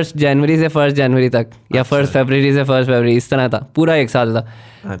 महीने। 1 जनवरी से 1 जनवरी तक या 1 फरवरी से 1 फरवरी, इस तरह था, पूरा 1 साल था।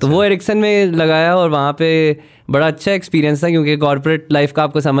 तो वो एरिक्सन में लगाया और वहाँ पे बड़ा अच्छा एक्सपीरियंस था, क्योंकि कॉर्पोरेट लाइफ का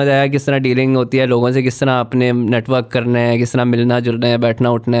आपको समझ आया किस तरह डीलिंग होती है लोगों से, किस तरह अपने नेटवर्क करना है, किस तरह मिलना जुलना है,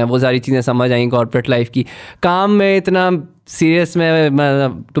 बैठना उठना है, वो सारी चीज़ें समझ आई कॉर्पोरेट लाइफ की। काम में इतना सीरियस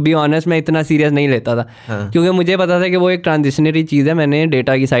मैं टू बी ऑनेस्ट मैं इतना सीरियस नहीं लेता था, क्योंकि मुझे पता था कि वो एक ट्रांजिशनरी चीज़ है, मैंने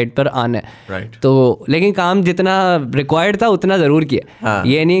डेटा की साइड पर आना है। तो लेकिन काम जितना रिक्वायर्ड था उतना ज़रूर किया।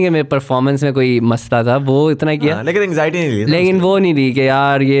 ये नहीं कि मेरे परफॉर्मेंस में कोई मसला था, वो इतना किया, लेकिन एंग्जाइटी नहीं ली, लेकिन वो नहीं ली कि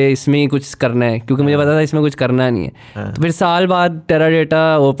यार ये इसमें ही कुछ करना है, क्योंकि मुझे पता था इसमें कुछ करना नहीं है। तो फिर साल बाद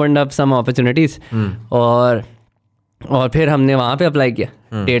Teradata opened up some opportunities और फिर हमने वहाँ पे अप्लाई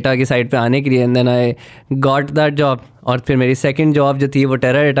किया डेटा की साइड पे आने के लिए, and then I got that job. और फिर मेरी सेकंड जॉब जो थी वो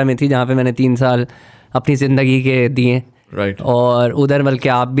टेराडेटा में थी, जहाँ पे मैंने 3 साल अपनी ज़िंदगी के दिए। और उधर बल्कि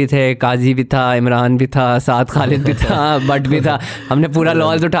आप भी थे, काजी भी था, इमरान भी था, साथ खालिद भी था, बट भी था। हमने पूरा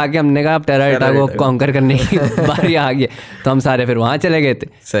लॉल्स उठा के हमने कहा अब टेराडेटा को कॉन्कर करने की बारी आ गई, तो हम सारे फिर वहाँ चले गए थे।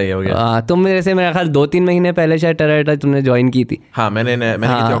 सही हो गया। तुम मेरे से मेरा ख्याल 2-3 महीने पहले शायद टेराडेटा तुमने ज्वाइन की थी। हाँ, मैंने की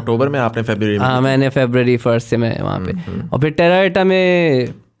थी अक्टूबर में, आपने फरवरी में। हाँ, मैंने फरवरी 1 से मैं वहाँ पे। और फिर टेराडेटा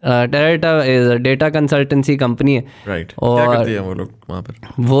में टेराडेटा डेटा कंसल्टेंसी कंपनी है। और क्या करती है वो लोग वहाँ पर?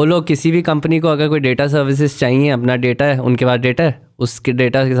 वो लोग किसी भी कंपनी को अगर कोई डेटा सर्विसेज चाहिए, अपना डेटा है, उनके पास डेटा है, उसके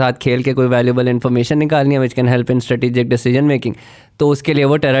डेटा के साथ खेल के कोई वैल्यूएबल इन्फॉर्मेशन निकालनी है which can help in strategic decision making, तो उसके लिए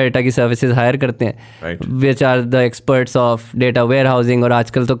वो टेराडेटा की सर्विसेज हायर करते हैं, which are the experts of data warehousing. और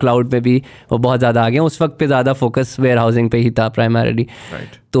आजकल तो क्लाउड पे भी वो बहुत ज़्यादा आ गए, उस वक्त पे ज़्यादा फोकस वेयर हाउसिंग पे ही था प्राइमरीली।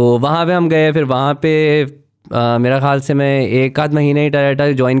 तो वहाँ पे हम गए, फिर वहाँ पे मेरा ख्याल से मैं 1-8 महीने ही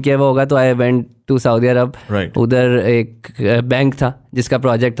टेराडेटा ज्वाइन किया हुआ होगा, तो I went to Saudi Arab. उधर एक बैंक था जिसका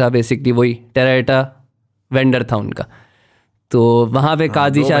प्रोजेक्ट था बेसिकली वही टेराडेटा वेंडर था उनका, तो वहाँ पे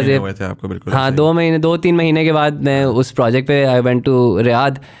काजी शाहजेब। हाँ, 2-3 महीने के बाद मैं उस प्रोजेक्ट पे आई वेंट टू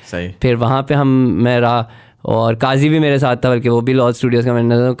रियाद। फिर वहाँ पे मैं रहा, और काजी भी मेरे साथ था, बल्कि वो भी लॉ स्टूडियोज़ का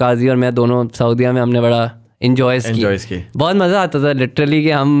मैनेजर। काजी और मैं दोनों सऊदीया में हमने बड़ा इंजॉयज की। बहुत मज़ा आता था लिटरली, कि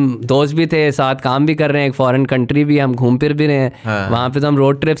हम दोस्त भी थे, साथ काम भी कर रहे हैं, एक फॉरेन कंट्री भी, हम घूम फिर भी रहे हैं। वहाँ पे तो हम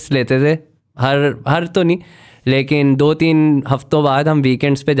रोड ट्रिप्स लेते थे, हर तो नहीं, लेकिन 2-3 हफ्तों बाद हम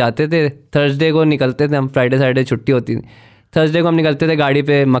वीकेंड्स पे जाते थे। थर्सडे को निकलते थे हम, फ्राइडे सैटरडे छुट्टी होती थी, थर्सडे को हम निकलते थे गाड़ी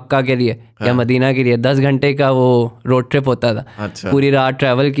पे मक्का के लिए या मदीना के लिए। 10 घंटे का वो रोड ट्रिप होता था। पूरी रात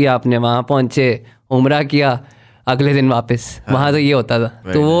ट्रैवल किया आपने, वहाँ पहुँचे, उम्रा किया, अगले दिन वापस। वहाँ तो ये होता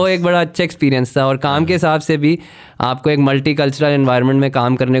था। तो वो एक बड़ा अच्छा एक्सपीरियंस था। और काम के हिसाब से भी आपको एक मल्टी कल्चरल एनवायरनमेंट में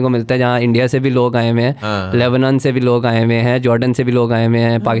काम करने को मिलता है, जहाँ इंडिया से भी लोग आए हुए हैं, लेबनान से भी लोग आए हुए हैं, जॉर्डन से भी लोग आए हुए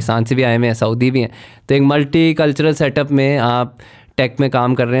हैं, पाकिस्तान से भी आए हुए हैं, सऊदी भी हैं। तो एक मल्टी कल्चरल सेटअप में आप टेक में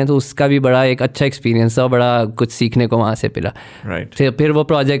काम कर रहे हैं, तो उसका भी बड़ा एक अच्छा एक्सपीरियंस था, बड़ा कुछ सीखने को वहाँ से मिला। फिर वो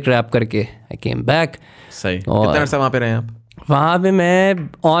प्रोजेक्ट रैप करके आई केम बैक। सही। कितना अर्सा वहाँ पे रहे आप? वहाँ पे मैं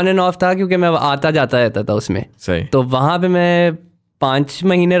ऑन एंड ऑफ था, क्योंकि मैं आता जाता रहता था उसमें। सही। तो वहाँ पे मैं 5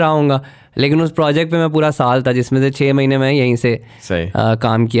 महीने रहा, लेकिन उस प्रोजेक्ट पे मैं पूरा साल था, जिसमें से 6 महीने मैं यहीं से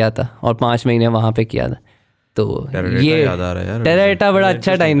काम किया था और 5 महीने वहाँ पे किया था। तो ये टेराडेटा बड़ा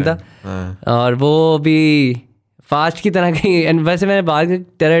अच्छा टाइम था। और वो भी फास्ट की तरह की। एंड वैसे मैंने बात की,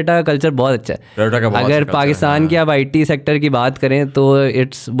 टेराडेटा का कल्चर बहुत अच्छा है। अगर पाकिस्तान की आप आईटी सेक्टर की बात करें तो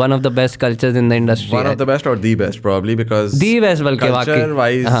it's one of the best cultures in the industry. One of the best और the best probably, because the best, बल्कि कल्चर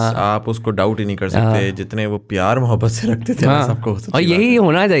वाइज आप उसको डाउट ही नहीं कर सकते। जितने वो प्यार मोहब्बत से रखते थे सबको, और यही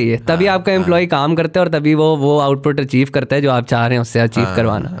होना चाहिए, तभी आपका एम्प्लॉय काम करता है और तभी वो आउटपुट अचीव करता है जो आप चाह रहे हैं उससे अचीव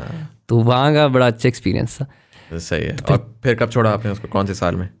करवाना। तो वहाँ का बड़ा अच्छा एक्सपीरियंस था। सही है। और फिर कब छोड़ा आपने उसको, कौन से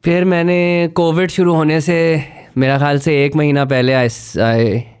साल में? फिर मैंने कोविड शुरू होने से मेरा ख्याल से 1 महीना पहले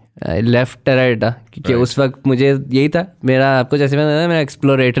आई लेफ्ट टेराडेटा, क्योंकि उस वक्त मुझे यही था, मेरा आपको जैसे मैंने बताया, मेरा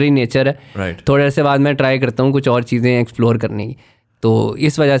एक्सप्लोरेटरी नेचर है। थोड़े से बाद मैं ट्राई करता हूँ कुछ और चीज़ें एक्सप्लोर करने की। तो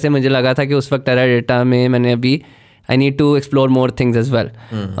इस वजह से मुझे लगा था कि उस वक्त टेराडेटा में मैंने अभी I need to explore more things as well,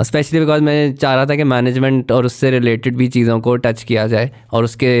 specially because मैं चाह रहा था कि मैनेजमेंट और उससे रिलेटेड भी चीज़ों को टच किया जाए और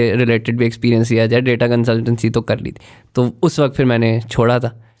उसके रिलेटेड भी एक्सपीरियंस लिया जाए। डेटा कंसल्टेंसी तो कर ली थी, तो उस वक्त फिर मैंने छोड़ा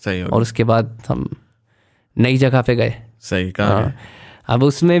था। सही। और उसके बाद हम नई जगह पे गए। सही कहा। अब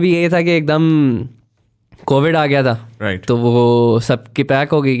उसमें भी ये था कि एकदम कोविड आ गया था। तो वो सबकी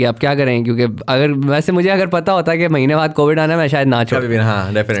पैक हो गई कि अब क्या करें, क्योंकि मुझे अगर पता होता कि महीने बाद कोविड आना है, मैं शायद ना छोड़।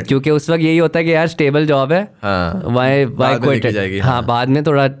 हाँ, डेफिनेटली। क्योंकि उस वक्त यही होता है कि यार स्टेबल जॉब है, वाई क्विट। हाँ, बाद में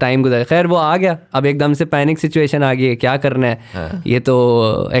थोड़ा टाइम गुजर। खैर वो आ गया, अब एकदम से पैनिक सिचुएशन आ गई है, क्या करना है। ये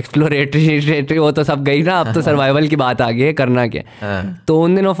तो एक्सप्लोरेटरी वो तो सब गई ना, अब तो सर्वाइवल की बात आ गई है, करना क्या। तो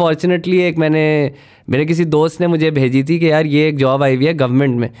उन दिनों फॉर्चुनेटली मेरे किसी दोस्त ने मुझे भेजी थी कि यार ये एक जॉब आई हुई है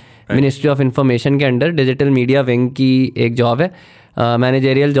गवर्नमेंट में, मिनिस्ट्री ऑफ इंफॉर्मेशन के अंडर डिजिटल मीडिया विंग की एक जॉब है,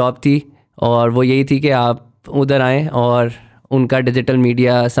 मैनेजरियल जॉब थी। और वो यही थी कि आप उधर आएँ और उनका डिजिटल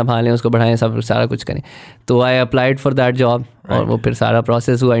मीडिया संभालें, उसको बढ़ाएं, सब सारा कुछ करें। तो I applied for that job और वो फिर सारा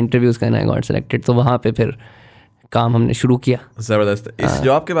प्रोसेस हुआ, इंटरव्यूज़ करना, आई गॉट सेलेक्टेड। तो वहाँ पे फिर काम हमने शुरू किया। ज़बरदस्त। इस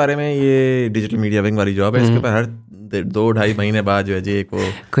जॉब के बारे में, ये डिजिटल मीडिया विंग वाली जॉब है, इसके ऊपर हर 2-2.5 महीने बाद जो है जी एक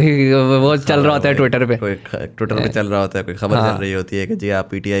वो चल रहा होता है ट्विटर पे, चल रहा होता है, कोई खबर चल रही होती है कि जी आप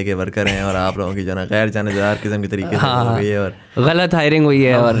पीटीआई के वर्कर हैं और आप लोगों की जो ना गैर जानबदार किस्म की तरीके से हो गई है और गलत हायरिंग हुई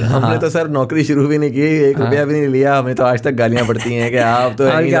है। और हमने तो सर नौकरी शुरू भी नहीं की, 1 रुपया भी नहीं लिया, हमें तो आज तक गालियाँ पड़ती हैं कि आप तो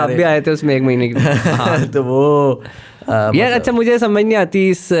आप भी आए थे उसमें 1 महीने की। तो वो यार अच्छा, मुझे समझ नहीं आती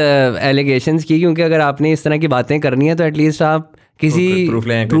इस एलिगेशंस की, क्योंकि अगर आपने इस तरह की बातें करनी है तो एटलीस्ट आप किसी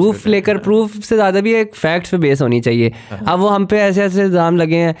प्रूफ लेकर, प्रूफ से ज़्यादा भी एक फैक्ट्स पे बेस होनी चाहिए। अब वो हम पे ऐसे ऐसे इल्ज़ाम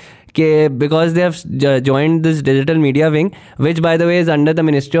लगे हैं कि because they have joined this digital media wing which by the way is under the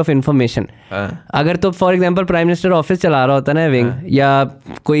ministry of information. अगर तो for example prime minister office चला रहा होता ना विंग, या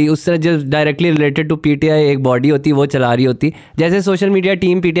कोई उस तरह जो डायरेक्टली रिलेटेड टू पीटीआई एक बॉडी होती वो चला रही होती, जैसे सोशल मीडिया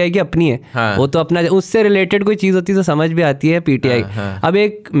टीम पीटीआई की अपनी है, वो तो अपना उससे रिलेटेड कोई चीज़ होती तो समझ भी आती है पीटीआई। अब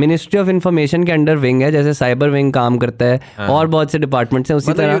एक मिनिस्ट्री ऑफ इंफॉर्मेशन के अंडर विंग है, जैसे साइबर विंग काम करता है और बहुत से डिपार्टमेंट्स हैं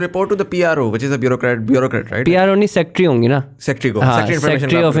उसी तरह। Report to the PRO which is a bureaucrat, right? PRO नहीं, सेक्रेटरी होंगी ना,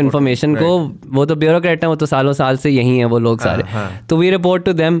 सेक्रेटरी ऑफ इंफॉर्मेशन को, वो तो ब्यूरोक्रेट है, वो तो सालों साल से यही है वो लोग सारे। तो we report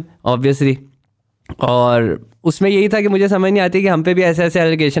to them obviously. और उसमें यही था कि मुझे समझ नहीं आती कि हम पे भी ऐसे ऐसे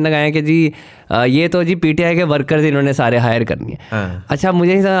एलिगेशन लगाए कि जी ये तो जी पीटीआई के वर्कर्स इन्होंने सारे हायर करनी है। अच्छा,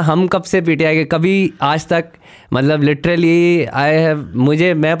 मुझे हम कब से पीटीआई के, कभी आज तक मतलब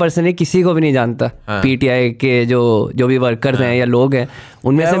लिटरली मैं पर्सनली किसी को भी नहीं जानता पीटीआई के जो भी वर्कर्स हैं या लोग हैं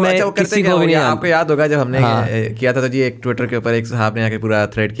उनमें से, मैं किसी को भी नहीं। आपको याद होगा जब हमने किया था तो जी एक ट्विटर के ऊपर एक साहब ने आके पूरा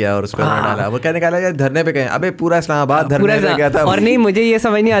थ्रेड किया और उस पर डाला, वो क्या निकाला यार धरने पे गए, अबे पूरा इस्लामाबाद धरने पे गया था। और नहीं, मुझे ये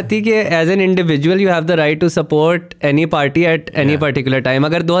समझ नहीं आती कि as an individual you have the right to support any party at any particular time.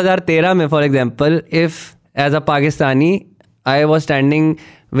 अगर 2013 में for example if as a Pakistani I was standing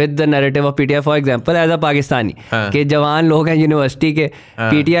with the narrative of PTI, for example as a Pakistani के जवान लोग हैं university के,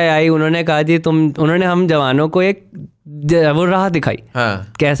 PTI आई, उन्होंने कहा जी उन्होंने हम जवानों को एक वो राह दिखाई,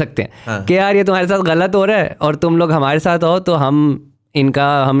 कह सकते हैं कि यार ये तुम्हारे साथ गलत हो रहा है और तुम लोग हमारे साथ हो तो हम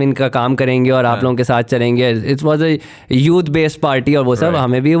इनका काम करेंगे और आप लोगों के साथ चलेंगे। It was a youth based party और वो सब,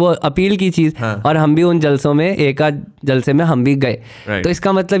 हमें भी वो अपील की चीज़, और हम भी उन जलसों में, एक आध जलसे में हम भी गए। तो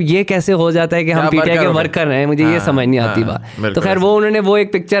इसका मतलब ये कैसे हो जाता है कि हम पीटीआई के वर्कर हैं, मुझे ये समझ नहीं आती बात। तो खैर उन्होंने वो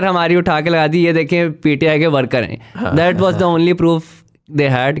एक पिक्चर हमारी उठा के लगा दी, ये देखें पीटीआई के वर्कर हैं। That was the only proof they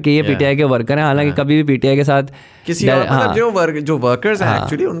had कि ये पीटीआई के वर्कर हैं। हालांकि कभी भी पीटीआई के साथ किसी और मतलब जो वर्कर्स हैं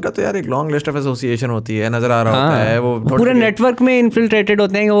एक्चुअली उनका तो यार एक लॉन्ग लिस्ट ऑफ एसोसिएशन होती है, नजर आ रहा होता है, वो पूरे नेटवर्क में इन्फिल्ट्रेटेड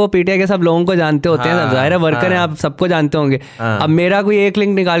होते हैं कि वो पीटीआई के सब लोगों को जानते होते हैं। जाहिर है वर्कर हैं, आप सबको जानते होंगे। अब मेरा कोई एक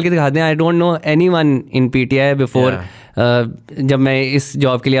लिंक निकाल के दिखा दें, आई don't no anyone in PTI before. जब मैं इस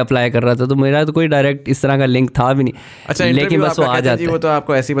जॉब के लिए अप्लाई कर रहा था तो मेरा तो कोई डायरेक्ट इस तरह का लिंक था भी नहीं। अच्छा, लेकिन बस वो आ जाता है। वो तो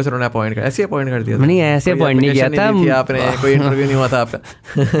आपको ऐसी बस उन्होंने अपॉइंट कर दिया था? नहीं, ऐसे अपॉइंट नहीं किया था आपने, कोई इंटरव्यू नहीं हुआ था आपका?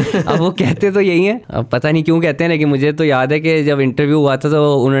 अब वो कहते तो यही है, अब पता नहीं क्यों कहते हैं, लेकिन मुझे तो याद है कि जब इंटरव्यू हुआ था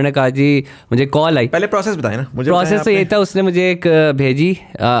तो उन्होंने कहा जी, मुझे कॉल आई। पहले प्रोसेस बताए ना मुझे। प्रोसेस तो यही था, उसने मुझे एक भेजी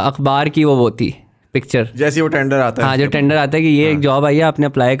अखबार की वो थी पिक्चर, जैसे वो टेंडर आता है। हाँ, जो टेंडर आता है कि ये एक जॉब आई है, आपने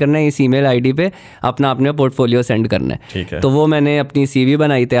अप्लाई करना है, इस ईमेल आईडी पे अपने पोर्टफोलियो सेंड करना है। ठीक है। तो वो मैंने अपनी सीवी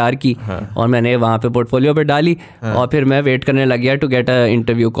बनाई, तैयार की, और मैंने वहाँ पे पोर्टफोलियो पे डाली, और फिर मैं वेट करने लग गया to get a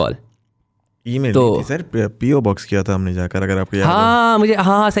interview call. Email तो सर पीओ बॉक्स किया था हमने जाकर, अगर आपको याद है। हाँ, मुझे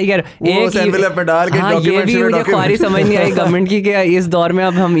सही कह रहे, एक एनवेलप में डाल के ये भी मुझे ख्वारी समझ नहीं आई गवर्नमेंट की कि इस दौर में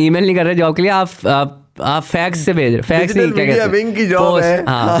अब हम ईमेल नहीं कर रहे जॉब के लिए, आप फैक्स से भेज रहे, फैक्स नहीं, क्या कहते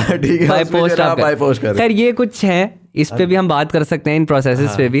हैं, पोस्ट। खैर ये कुछ है, इस पे भी हम बात कर सकते हैं, इन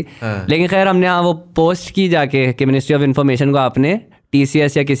प्रोसेसेस पे भी। लेकिन खैर हमने वो पोस्ट की जाके कि मिनिस्ट्री ऑफ इंफॉर्मेशन को आपने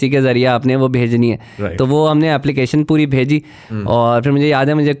TCS या किसी के ज़रिए आपने वो भेजनी है। तो वो हमने एप्लीकेशन पूरी भेजी, और फिर मुझे याद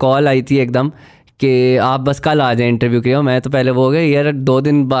है मुझे कॉल आई थी एकदम कि आप बस कल आ जाएं इंटरव्यू के लिए। मैं तो पहले वो हो गए यार, 2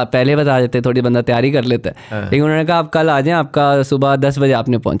 दिन पहले बता देते, थोड़ी बंदा तैयारी कर लेता है। लेकिन उन्होंने कहा आप कल आ जाएं, आपका सुबह 10 बजे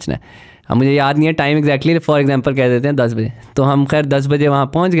आपने पहुंचना है। अब मुझे याद नहीं है टाइम एग्जैक्टली, फॉर एग्जांपल कह देते हैं 10 बजे। तो हम खैर 10 बजे वहाँ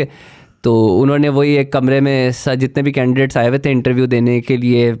पहुँच गए। तो उन्होंने वही एक कमरे में जितने भी कैंडिडेट्स आए हुए थे इंटरव्यू देने के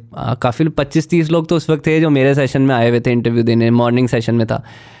लिए, काफ़ी 25-30 लोग तो उस वक्त थे जो मेरे सेशन में आए हुए थे इंटरव्यू देने, मॉर्निंग सेशन में था।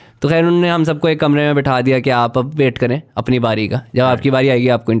 तो खैर उन्होंने हम सबको एक कमरे में बिठा दिया कि आप अब वेट करें अपनी बारी का, जब आपकी बारी आएगी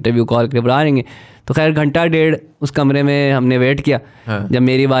आपको इंटरव्यू कॉल के बुला लेंगे। तो खैर 1-1.5 उस कमरे में हमने वेट किया। जब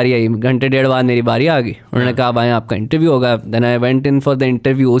मेरी बारी आई, 1-1.5 बाद मेरी बारी आ गई। उन्होंने कहा भाई आपका इंटरव्यू होगा। Then I went in for the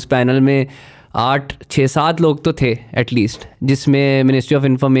interview. उस पैनल में 8-6-7 लोग तो थे एटलीस्ट, जिसमें मिनिस्ट्री ऑफ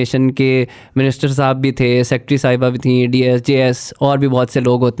इंफॉर्मेशन के मिनिस्टर साहब भी थे, सेक्रेटरी साहिबा भी थी, DS, JS और भी बहुत से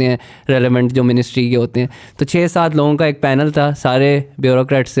लोग होते हैं रेलेवेंट जो मिनिस्ट्री के होते हैं। तो 6-7 लोगों का एक पैनल था, सारे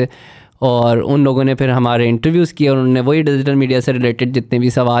ब्यूरोक्रेट से। और उन लोगों ने फिर हमारे इंटरव्यूज़ किए और उन्होंने वही डिजिटल मीडिया से रिलेटेड जितने भी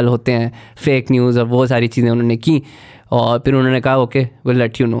सवाल होते हैं, फेक न्यूज़ और वो सारी चीज़ें उन्होंने की, और फिर उन्होंने कहा okay will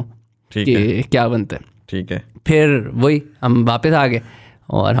let you know कि क्या बनता है। ठीक है, फिर वही हम वापस आ गए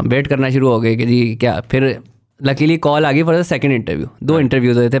और हम वेट करना शुरू हो गए कि जी क्या। फिर लकीली कॉल आ गई for the second interview. 2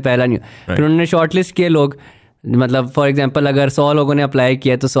 interviews हुए थे, पहला नहीं। फिर उन्होंने शॉर्ट लिस्ट किए लोग, मतलब फॉर एग्जांपल अगर 100 लोगों ने अप्लाई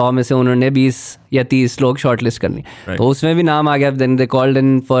किया तो 100 में से उन्होंने 20 या 30 लोग शॉर्ट लिस्ट करनी, तो उसमें भी नाम आ गया। Then they called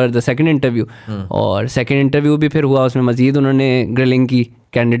in for the second interview, और सेकंड इंटरव्यू भी फिर हुआ, उसमें मज़ीद उन्होंने ग्रिलिंग की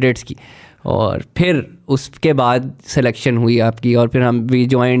कैंडिडेट्स की, और फिर उसके बाद सिलेक्शन हुई आपकी, और फिर हम भी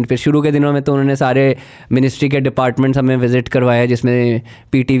ज्वाइंट। फिर शुरू के दिनों में तो उन्होंने सारे मिनिस्ट्री के डिपार्टमेंट्स हमें विज़िट करवाया, जिसमें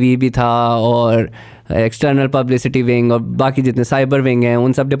पीटीवी भी था और एक्सटर्नल पब्लिसिटी विंग और बाकी जितने साइबर विंग हैं,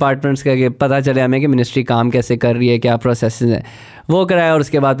 उन सब डिपार्टमेंट्स का पता चले हमें कि मिनिस्ट्री काम कैसे कर रही है, क्या प्रोसेस हैं, वो कराया। और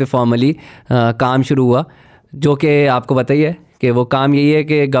उसके बाद फिर फॉर्मली काम शुरू हुआ, जो कि आपको पता ही है कि वो काम यही है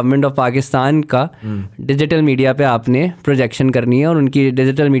कि गवर्नमेंट ऑफ पाकिस्तान का डिजिटल मीडिया पे आपने प्रोजेक्शन करनी है और उनकी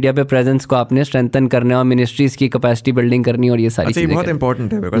डिजिटल मीडिया पे प्रेजेंस को आपने स्ट्रेंथन करना है और मिनिस्ट्रीज की कैपेसिटी बिल्डिंग करनी है, और ये सारी चीजें बहुत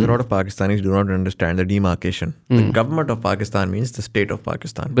इंपॉर्टेंट है because a lot of Pakistanis do not understand the demarcation. The government of Pakistan means the state of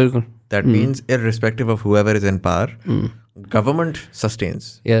Pakistan. बिल्कुल, that means irrespective of whoever is in power, government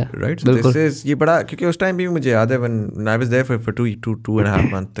sustains. Right? So this is ये बड़ा, क्योंकि उस time भी मुझे याद है when I was there for 2.5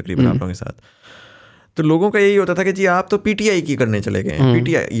 months तकरीबन आप लोगों के साथ, तो लोगों का यही होता था कि जी आप तो पीटीआई की करने चले गए हैं।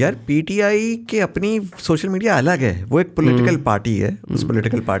 पीटीआई, यार पीटीआई के अपनी सोशल मीडिया अलग है, वो एक पॉलिटिकल पार्टी है, उस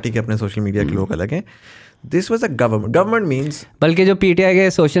पॉलिटिकल पार्टी के अपने सोशल मीडिया के लोग अलग हैं। This was a government means, बल्कि जो पीटीआई के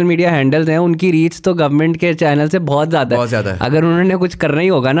सोशल मीडिया हैंडल्स हैं उनकी रीच तो गवर्नमेंट के चैनल से बहुत ज़्यादा है। अगर उन्होंने कुछ करना ही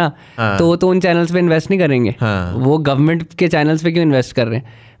होगा ना, तो उन चैनल्स पे इन्वेस्ट नहीं करेंगे। वो गवर्नमेंट के चैनल्स पे क्यों इन्वेस्ट कर रहे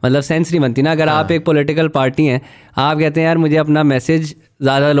हैं? मतलब सेंस नहीं बनती ना। अगर आप एक पॉलिटिकल पार्टी हैं, आप कहते हैं यार मुझे अपना मैसेज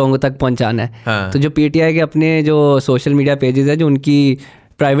ज़्यादा लोगों तक पहुंचाना है, तो जो पीटीआई के अपने जो सोशल मीडिया पेजेस है, जो उनकी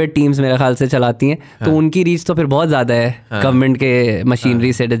प्राइवेट टीम्स मेरे ख्याल से चलाती हैं, तो उनकी रीच तो फिर बहुत ज़्यादा है गवर्नमेंट के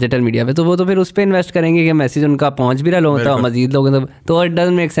मशीनरी से डिजिटल मीडिया पे, तो वो तो फिर उस पर इन्वेस्ट करेंगे कि मैसेज उनका पहुंच भी रहा लोगों तक, मजीद लोगों तक, तो it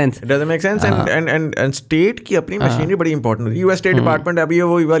doesn't make sense. And state की अपनी मशीनरी बड़ी इंपॉर्टेंट है। यूएस स्टेट डिपार्टमेंट, अभी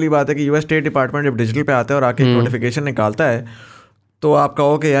वो वाली बात है कि यूएस स्टेट डिपार्टमेंट जब डिजिटल पे आता है और आके नोटिफिकेशन निकालता है, तो आप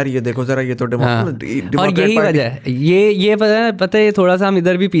कहो कि यार ये देखो जरा, ये तो और यही वजह है, ये पता है थोड़ा सा हम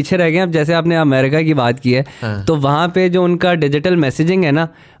इधर भी पीछे रह गए। अब जैसे आपने अमेरिका की बात की है, तो वहाँ पे जो उनका डिजिटल मैसेजिंग है ना,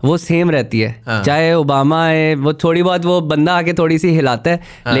 वो सेम रहती है। चाहे ओबामा है, वो थोड़ी बहुत वो बंदा आके थोड़ी सी हिलाता है,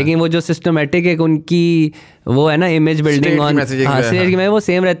 लेकिन वो जो सिस्टमेटिक एक उनकी वो है ना इमेज बिल्डिंग ऑन स्टेज में, वो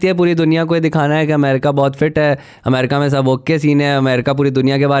सेम रहती है। पूरी दुनिया को दिखाना है कि अमेरिका बहुत फिट है, अमेरिका में सब ओके सीन है, अमेरिका पूरी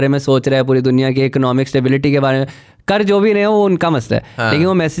दुनिया के बारे में सोच रहा है, पूरी दुनिया की इकोनॉमिक स्टेबिलिटी के बारे में, कर जो भी रहे हो वो उनका मसला है, लेकिन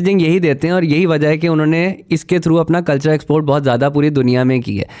वो मैसेजिंग यही देते हैं। और यही वजह है कि उन्होंने इसके थ्रू अपना कल्चर एक्सपोर्ट बहुत ज़्यादा पूरी दुनिया में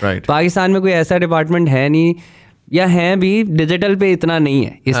की है। पाकिस्तान में कोई ऐसा डिपार्टमेंट है नहीं, या हैं भी, डिजिटल पे इतना नहीं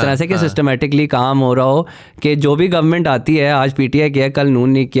है इस तरह से कि सिस्टमेटिकली काम हो रहा हो कि जो भी गवर्नमेंट आती है, आज पीटीआई की है, कल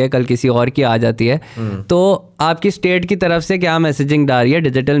नून लीग की है, कल किसी और की आ जाती है, तो आपकी स्टेट की तरफ से क्या मैसेजिंग डाल रही है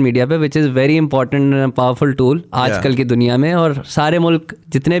डिजिटल मीडिया पे, which is very important and powerful tool आजकल की दुनिया में, और सारे मुल्क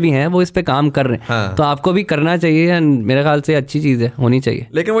जितने भी हैं वो इस पे काम कर रहे हैं। तो आपको भी करना चाहिए, मेरे ख्याल से अच्छी चीज़ है, होनी चाहिए।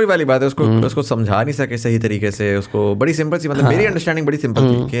 लेकिन वही वाली बात है, उसको समझा नहीं सके सही तरीके से, उसको बड़ी सिंपल सी, मतलब मेरी अंडरस्टैंडिंग बड़ी सिंपल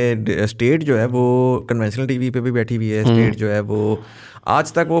थी कि स्टेट जो है वो कन्वेंशनल टीवी पे भी बैठी हुई है, स्टेट जो है वो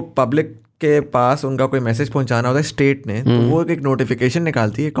आज तक वो पब्लिक के पास उनका कोई मैसेज पहुंचाना होता है स्टेट ने, तो वो एक नोटिफिकेशन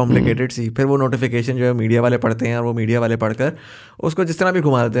निकालती है कॉम्प्लिकेटेड सी, फिर वो नोटिफिकेशन जो है मीडिया वाले पढ़ते हैं, और वो मीडिया वाले पढ़कर उसको जिस तरह भी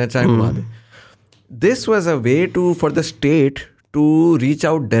घुमा देते हैं, चाहे घुमा दें। This was a way to for the state to reach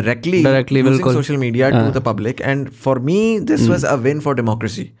out directly using social media to the public, and for me this was a win for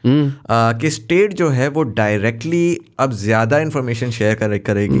democracy कि स्टेट जो है वो डायरेक्टली अब ज़्यादा इन्फॉर्मेशन शेयर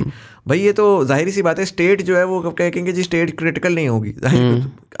करेगी। भाई ये तो जाहिर सी बात है, स्टेट जो है वो कहेंगे जी स्टेट क्रिटिकल नहीं होगी।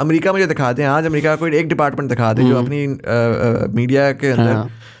 अमेरिका में जो दिखा दें, आज अमेरिका को एक डिपार्टमेंट दिखा दें जो अपनी मीडिया के अंदर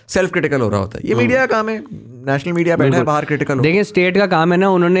सेल्फ क्रिटिकल हो रहा होता है, ये मीडिया का काम है, नेशनल मीडिया बैठा है बाहर क्रिटिकल हो। देखिए स्टेट का काम है ना,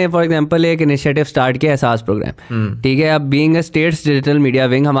 उन्होंने फॉर एग्जांपल एक इनिशिएटिव स्टार्ट किया, एहसास प्रोग्राम, ठीक है। अब being a state's digital media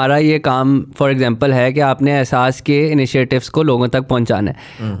wing, हमारा ये काम फॉर एग्जांपल है कि आपने एहसास के इनिशिएटिव्स को लोगों तक पहुंचाना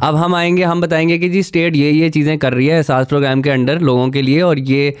है। अब हम आएंगे, हम बताएंगे कि जी स्टेट ये चीज़ें कर रही है एहसास प्रोग्राम के अंडर लोगों के लिए, और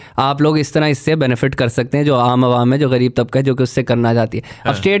ये आप लोग इस तरह इससे बेनिफिट कर सकते हैं, जो आम आवाम है, जो गरीब तबका है, जो कि उससे करना चाहती है।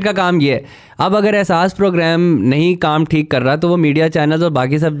 अब स्टेट का काम ये है। अब अगर एहसास प्रोग्राम नहीं काम ठीक कर रहा, तो वो मीडिया चैनल और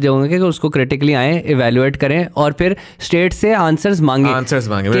बाकी सब जो होंगे कि उसको क्रिटिकली आए, इवेल्युएट करें, और फिर स्टेट से आंसर्स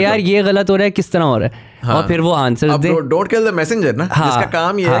मांगे कि यार ये गलत हो रहा है, किस तरह हो रहा है, और फिर वो आंसर्स दे। डोंट किल द मैसेंजर ना, जिसका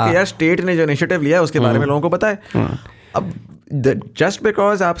काम ये है कि यार स्टेट ने जो इनिशिएटिव लिया है उसके बारे में लोगों को बताए। अब जस्ट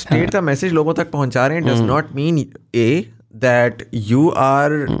बिकॉज आप स्टेट का मैसेज लोगों तक पहुंचा रहे हैं does not mean that you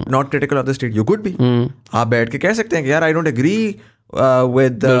are not critical of the state. You could be. आप बैठ के कह सकते हैं कि यार I don't agree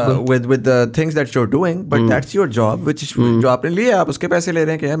with the things that you're doing, but that's your job, which जो आपने लिया आप उसके पैसे ले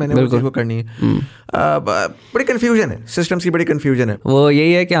रहे हैं कि यार मैंने वो चीज़ को करनी है। बड़ी कन्फ्यूजन है, सिस्टम्स की बड़ी कन्फ्यूजन है। वो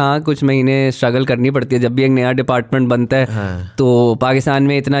यही है कि हाँ कुछ महीने स्ट्रगल करनी पड़ती है जब भी एक नया डिपार्टमेंट बनता है। तो पाकिस्तान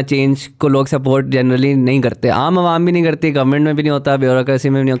में इतना चेंज को लोग सपोर्ट जनरली नहीं करते, आम आवाम भी नहीं करती, गवर्नमेंट में भी नहीं होता, ब्यूरोक्रेसी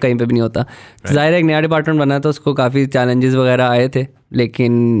में भी नहीं, कहीं पे भी नहीं होता। जाहिर है एक नया डिपार्टमेंट बना तो उसको काफ़ी चैलेंजेस वगैरह आए थे,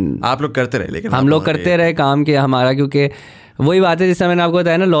 लेकिन आप लोग करते रहे, लेकिन हम लोग करते रहे काम किया हमारा, क्योंकि वही बात है जिससे मैंने आपको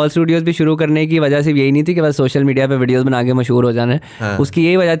बताया ना, लॉल स्टूडियोज भी शुरू करने की वजह सिर्फ यही नहीं थी कि बस सोशल मीडिया पे वीडियोस बना के मशहूर हो जाना है। उसकी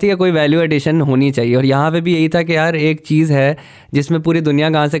यही वजह थी कि कोई वैल्यू एडिशन होनी चाहिए, और यहाँ पे भी यही था कि यार एक चीज़ है जिसमें पूरी दुनिया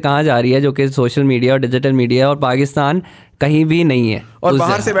कहाँ से कहाँ जा रही है, जो कि सोशल मीडिया और डिजिटल मीडिया, और पाकिस्तान कहीं भी नहीं है। और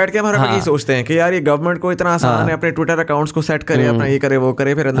बाहर से बैठ के हमारा यही सोचते हैं कि यार ये गवर्नमेंट को इतना आसान है, अपने ट्विटर अकाउंट्स को सेट करे, अपना ये करे वो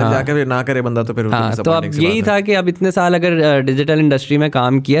करे, फिर अंदर जाके फिर ना करे बंदा तो फिर तो अब यही था कि अब इतने साल अगर डिजिटल इंडस्ट्री में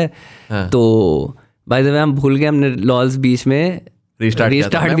काम किया है तो बाय द वे हम भूल गए, हमने लॉल्स बीच में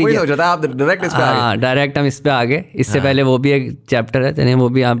रीस्टार्ट भी किया। डायरेक्ट हम इस पे आ गए, इससे पहले वो भी एक चैप्टर है, चलिए वो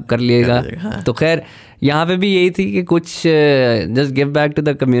भी आप कर लिएगा। तो खैर यहाँ पे भी यही थी कि कुछ just give back to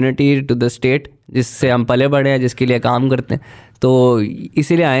the community, to the state, जिससे हम पले बड़े हैं, जिसके लिए काम करते हैं, तो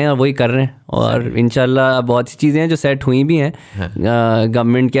इसीलिए आए हैं और वही कर रहे हैं। और इंशाल्लाह बहुत सी चीज़ें हैं जो सेट हुई भी हैं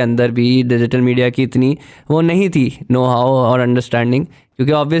गवर्नमेंट के अंदर भी। डिजिटल मीडिया की इतनी वो नहीं थी नो हाउ और अंडरस्टैंडिंग,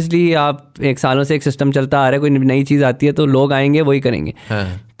 क्योंकि ऑब्वियसली आप एक सालों से एक सिस्टम चलता आ रहा है, कोई नई चीज़ आती है तो लोग आएंगे वही करेंगे।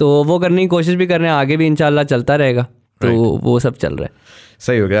 तो वो करने की कोशिश भी कर रहे हैं, आगे भी इंशाल्लाह चलता रहेगा। तो वो सब चल रहा है।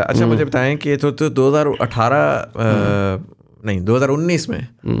 सही हो गया। अच्छा मुझे बताएं कि तो 2018 नहीं 2019 में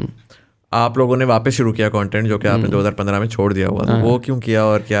आप लोगों ने वापस शुरू किया कंटेंट, जो कि आपने 2015 में छोड़ दिया हुआ था। वो क्यों किया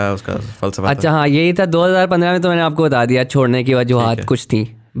और क्या उसका फलसफा? अच्छा हाँ यही था। 2015 में तो मैंने आपको बता दिया छोड़ने की वजूहात कुछ थी,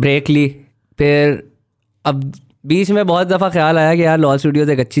 ब्रेक ली, फिर अब बीच में बहुत दफ़ा ख्याल आया कि यार लॉल स्टूडियोज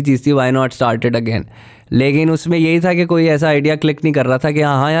एक अच्छी चीज़ थी, व्हाई नॉट स्टार्टेड अगेन। लेकिन उसमें यही था कि कोई ऐसा आइडिया क्लिक नहीं कर रहा था कि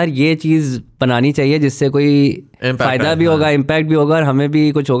हाँ यार ये चीज़ बनानी चाहिए जिससे कोई फ़ायदा भी होगा, इम्पैक्ट भी होगा, और हमें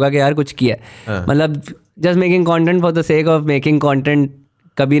भी कुछ होगा कि यार कुछ किया है। मतलब just making content for the sake of making content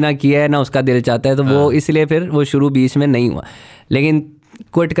कभी ना किया है, ना उसका दिल चाहता है, तो वो इसलिए फिर वो शुरू बीच में नहीं हुआ। लेकिन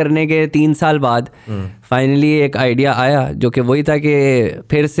क्विट करने के 3 साल बाद फाइनली एक आइडिया आया, जो कि वही था कि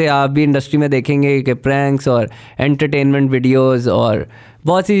फिर से आप भी इंडस्ट्री में देखेंगे कि प्रैंक्स और एंटरटेनमेंट वीडियोस और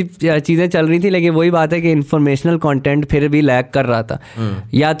बहुत सी चीज़ें चल रही थी, लेकिन वही बात है कि इंफॉर्मेशनल कंटेंट फिर भी लैग कर रहा था।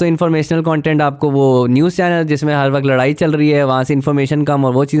 या तो इंफॉर्मेशनल कंटेंट आपको वो न्यूज़ चैनल जिसमें हर वक्त लड़ाई चल रही है, वहाँ से इंफॉर्मेशन कम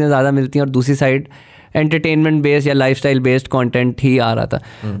और वो चीज़ें ज़्यादा मिलती हैं, और दूसरी साइड एंटरटेनमेंट बेस्ड या लाइफस्टाइल बेस्ड कंटेंट ही आ रहा था।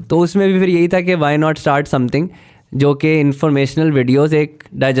 तो उसमें भी फिर यही था कि व्हाई नॉट स्टार्ट समथिंग जो कि इंफॉर्मेशनल वीडियोस एक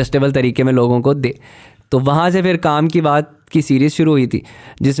डाइजेस्टेबल तरीके में लोगों को दे। तो वहाँ से फिर काम की बात की सीरीज़ शुरू हुई थी,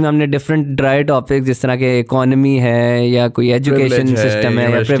 जिसमें हमने डिफरेंट ड्राई टॉपिक्स जिस तरह के इकोनॉमी है या कोई एजुकेशन सिस्टम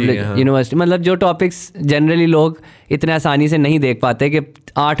है या प्रिविलेज यूनिवर्सिटी, मतलब जो टॉपिक्स जनरली लोग इतने आसानी से नहीं देख पाते कि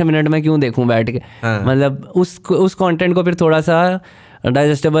 8 मिनट में क्यों देखूं बैठ के। मतलब उस कंटेंट को फिर थोड़ा सा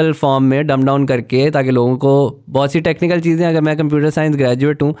डाइजेस्टेबल फॉर्म में डम डाउन करके, ताकि लोगों को बहुत सी टेक्निकल चीज़ें, अगर मैं कंप्यूटर साइंस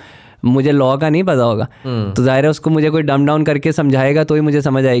ग्रेजुएट हूँ, मुझे लॉ का नहीं पता होगा, तो ज़ाहिर है उसको मुझे कोई डम डाउन करके समझाएगा तो ही मुझे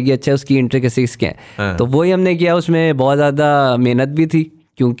समझ आएगी अच्छा उसकी इंट्रिकेसीज क्या है। तो वही हमने किया। उसमें बहुत ज़्यादा मेहनत भी थी,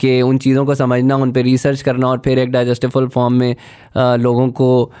 क्योंकि उन चीज़ों को समझना, उन पर रिसर्च करना और फिर एक डाइजेस्टेबल फॉर्म में लोगों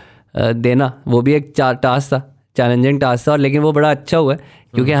को देना, वो भी एक टास्क था, चैलेंजिंग टास्क था। और लेकिन वो बड़ा अच्छा हुआ,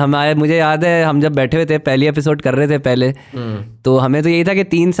 क्योंकि मुझे याद है हम जब बैठे हुए थे पहली एपिसोड कर रहे थे पहले, तो हमें तो यही था कि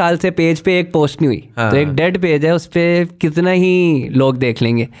 3 साल से पेज पे एक पोस्ट नहीं हुई, तो एक डेड पेज है, उस पर कितना ही लोग देख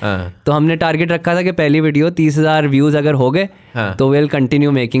लेंगे। तो हमने टारगेट रखा था कि पहली वीडियो 30,000 व्यूज अगर हो गए तो will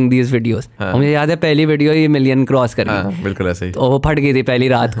continue making these videos. मुझे याद है पहली वीडियो ही 1 मिलियन क्रॉस कर गई, बिल्कुल ऐसे ही, तो वो फट गई थी पहली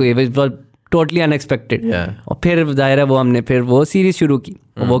रात को, ये टोटली अनएक्सपेक्टेड। और फिर जाहिर है वो हमने फिर वो सीरीज़ शुरू की,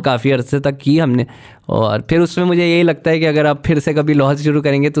 वो काफ़ी अरसे तक की हमने। और फिर उसमें मुझे यही लगता है कि अगर आप फिर से कभी लॉस शुरू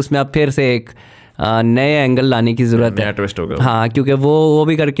करेंगे तो उसमें आप फिर से एक नए एंगल लाने की ज़रूरत है, ट्विस्ट होगा। हाँ, क्योंकि वो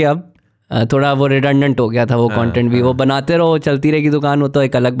भी करके अब थोड़ा वो रिडंडेंट हो गया था वो कंटेंट भी। वो बनाते रहो, चलती रहेगी दुकान, वो तो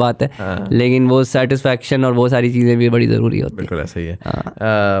एक अलग बात है, लेकिन वो सेटिस्फैक्शन और वो सारी चीज़ें भी बड़ी ज़रूरी होती है। बिल्कुल ऐसा ही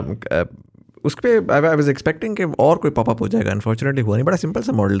है। उस पर आई वाज एक्सपेक्टिंग कि और कोई पॉपअप हो जाएगा, अनफॉर्चुनेटली हुआ नहीं। बड़ा सिंपल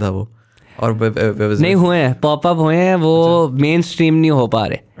सा मॉडल था वो, और नहीं हुए हैं पॉपअप हुए हैं, वो मेन स्ट्रीम नहीं हो पा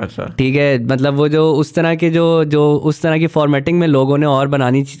रहे। अच्छा, ठीक है, मतलब वो जो उस तरह के जो उस तरह की फॉर्मेटिंग में लोगों ने और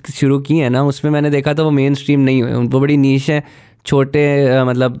बनानी शुरू की है ना, उसमें मैंने देखा था वो मेन स्ट्रीम नहीं हुए। उनको बड़ी नीश है, छोटे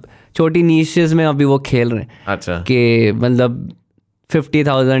मतलब छोटी नीशेस में अभी वो खेल रहे हैं। अच्छा, कि मतलब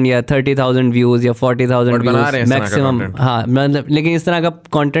 50,000 या 30,000 व्यूज़ या 40,000 व्यूज़ मैक्सिमम। हाँ, मतलब लेकिन इस तरह का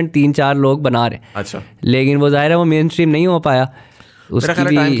कंटेंट 3-4 लोग बना रहे हैं। अच्छा, लेकिन वो ज़ाहिर है वो मेन स्ट्रीम नहीं हो पाया। उसकी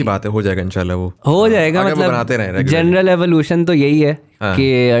भी टाइम की बात है, हो जाएगा इंशाल्लाह, वो हो जाएगा। मतलब जनरल एवोल्यूशन तो यही है कि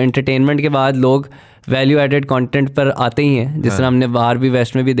एंटरटेनमेंट के बाद लोग वैल्यू एडेड कंटेंट पर आते ही हैं, जिस तरह हमने बाहर भी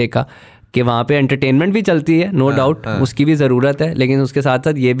वेस्ट में भी देखा कि वहाँ पे एंटरटेनमेंट भी चलती है, नो डाउट, उसकी भी ज़रूरत है, लेकिन उसके साथ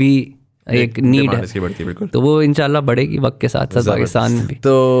साथ ये भी एक नीड है, तो वो इंशाल्लाह बढ़ेगी वक्त के साथ साथ पाकिस्तान में भी।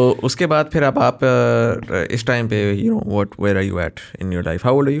 तो उसके बाद फिर अब आप इस टाइम पे where are you eight in your life,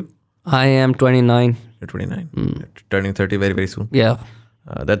 how old are you? I am 29. You're 29. Turning 30 very very soon. Yeah.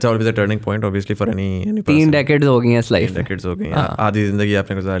 That's always a turning point obviously for any person. 3 decades हो गई हैं इस लाइफ में। 3 decades हो गई हैं, आधी ज़िंदगी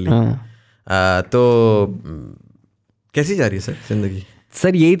आपने गुजार ली। तो कैसी जा रही है सर ज़िंदगी?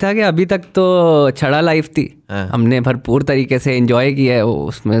 सर यही था कि अभी तक तो छड़ा लाइफ थी, हमने भरपूर तरीके से एंजॉय किया है,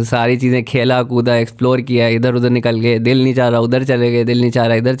 उसमें सारी चीज़ें खेला कूदा एक्सप्लोर किया, इधर उधर निकल गए, दिल नहीं चाह रहा उधर चले गए, दिल नहीं चाह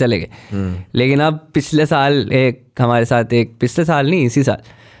रहा इधर चले गए। लेकिन अब पिछले साल हमारे साथ पिछले साल नहीं इसी साल,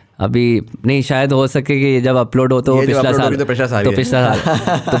 अभी नहीं शायद हो सके कि जब अपलोड हो तो पिछला साल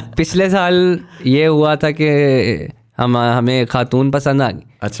तो पिछले साल ये हुआ था कि हमें खातून पसंद आ गई।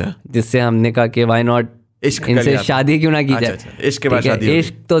 अच्छा। जिससे हमने कहा कि वाई नॉट इनसे शादी क्यों ना की जाए। इश्क के बाद शादी,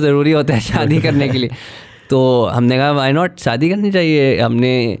 इश्क तो ज़रूरी होता है शादी करने के लिए। तो हमने कहा वाई नॉट शादी करनी चाहिए।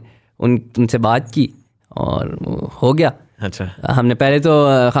 हमने उनसे बात की और हो गया। अच्छा। हमने पहले तो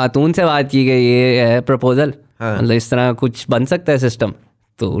खातून से बात की कि ये है प्रपोजल, मतलब इस तरह कुछ बन सकता है सिस्टम।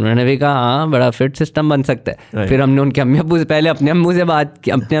 तो उन्होंने भी कहा हाँ बड़ा फिट सिस्टम बन सकता है। फिर हमने उनके अम्मी अब्बू से पहले अपने अम्मी से बात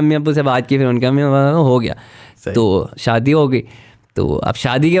की, फिर उनके अम्मी हो गया, तो शादी हो गई। तो अब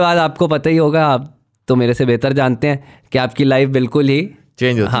शादी के बाद आपको पता ही होगा, आप तो मेरे से बेहतर जानते हैं कि आपकी लाइफ बिल्कुल ही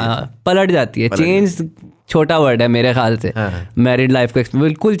चेंज होती है। हाँ पलट जाती है। चेंज छोटा वर्ड है मेरे ख्याल से। मैरिड लाइफ को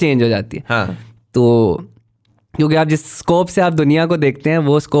बिल्कुल चेंज हो जाती है। हाँ। तो क्योंकि आप जिस स्कोप से आप दुनिया को देखते हैं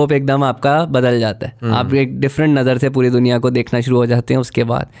वो स्कोप एकदम आपका बदल जाता है। आप एक डिफरेंट नज़र से पूरी दुनिया को देखना शुरू हो जाते हैं उसके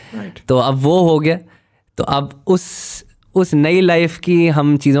बाद। तो अब वो हो गया, तो अब उस नई लाइफ की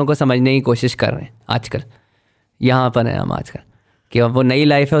हम चीज़ों को समझने की कोशिश कर रहे हैं आजकल। यहाँ पर हैं हम आजकल कि अब वो नई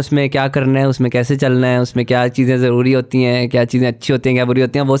लाइफ है, उसमें क्या करना है, उसमें कैसे चलना है, उसमें क्या चीज़ें ज़रूरी होती हैं, क्या चीज़ें अच्छी होती हैं, क्या बुरी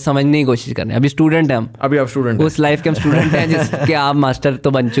होती हैं, वो समझने की कोशिश कर रहे हैं। अभी स्टूडेंट हैं हम। अभी आप स्टूडेंट उस लाइफ के हम स्टूडेंट हैं जिसके आप मास्टर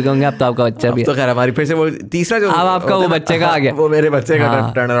तो बन चुके होंगे, अब तो आपका बच्चा भी है। तो खैर हमारी फिर से वो तीसरा जो अब आपका वो बच्चे का आ गया, वो मेरे बच्चे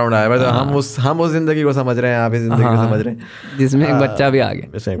का टर्न अराउंड आया। बस हम उस जिंदगी को समझ रहे हैं, आप इस जिंदगी को समझ रहे हैं जिसमें एक बच्चा भी आ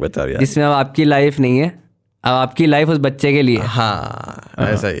गया, जिसमें अब आपकी लाइफ नहीं है, अब आपकी लाइफ उस बच्चे के लिए। हाँ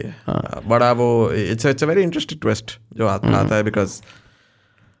ऐसा ही है। बड़ा वो it's a very interesting twist जो आता है, बिकॉज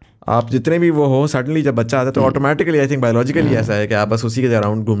आप जितने भी वो हो सडनली जब बच्चा आता है तो ऑटोमेटिकली आई थिंक बायोलॉजिकली ऐसा है कि आप बस उसी के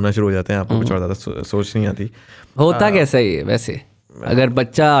अराउंड घूमना शुरू हो जाते हैं, आपको कुछ और ज़्यादा सोच नहीं आती। होता कैसा ही है वैसे, अगर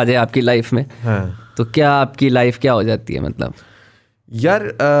बच्चा आ जाए आपकी लाइफ में तो क्या आपकी लाइफ क्या हो जाती है? मतलब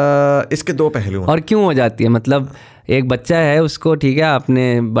यार इसके दो पहलू हैं। और क्यों हो जाती है? मतलब एक बच्चा है, उसको ठीक है आपने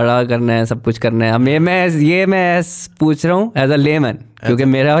बड़ा करना है, सब कुछ करना है। मैं पूछ रहा हूँ एज अ लेमैन, क्योंकि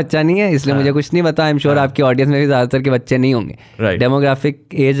मेरा बच्चा नहीं है इसलिए मुझे कुछ नहीं पता। आई एम श्योर आपकी ऑडियंस में भी ज़्यादातर के बच्चे नहीं होंगे। एज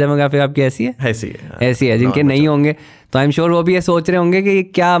डेमोग्राफिक आपकी ऐसी है, ऐसी है जिनके नहीं होंगे, तो आई एम श्योर वो भी ये सोच रहे होंगे कि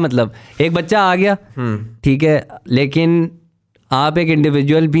क्या मतलब एक बच्चा आ गया ठीक है, लेकिन आप एक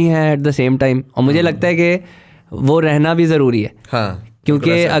इंडिविजुअल भी हैं एट द सेम टाइम। और मुझे लगता है कि वो रहना भी ज़रूरी है।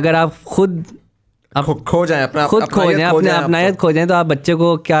 क्योंकि अगर आप खुद खो जाएं, अपना अपनायत खो जाएं तो आप बच्चे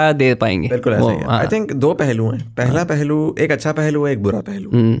को क्या दे पाएंगे? बिल्कुल ऐसा ही है। आई थिंक दो पहलू हैं। पहला पहलू एक अच्छा पहलू है, एक बुरा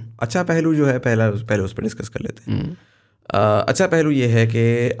पहलू। अच्छा पहलू जो है पहले उस पर डिस्कस कर लेते हैं। अच्छा पहलू ये है कि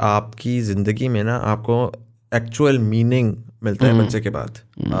आपकी ज़िंदगी में ना आपको एक्चुअल मीनिंग मिलता है बच्चे के बाद।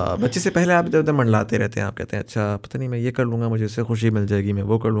 बच्चे से पहले आप इधर उधर मंडलाते रहते हैं, आप कहते हैं अच्छा पता नहीं मैं ये कर लूँगा मुझे इससे खुशी मिल जाएगी, मैं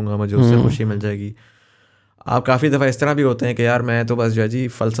वो कर लूँगा मुझे उससे खुशी मिल जाएगी। आप काफ़ी दफ़ा इस तरह भी होते हैं कि यार मैं तो बस जो है जी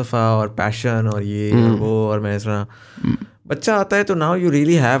फ़लसफ़ा और पैशन और ये और वो, और मैं इस तरह बच्चा आता है तो now you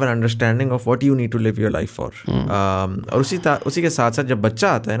really have an understanding of what you need to live your life for. और उसी के साथ साथ जब बच्चा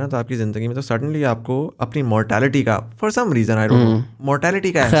आता है ना तो आपकी ज़िंदगी में तो सडनली आपको अपनी मॉर्टैलिटी का for some reason I don't know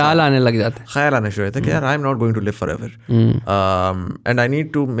mortality का ख्याल आने लग जाता है, ख्याल आना शुरू होता है कि यार I am not going to live for ever and I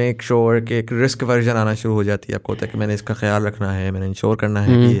need to make sure कि एक रिस्क वर्जन आना शुरू हो जाती है। आपको होता है कि मैंने इसका ख्याल रखना है, मैंने इंश्योर करना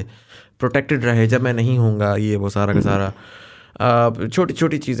है कि प्रोटेक्टेड रहे जब मैं नहीं होऊंगा, ये वो सारा का सारा। छोटी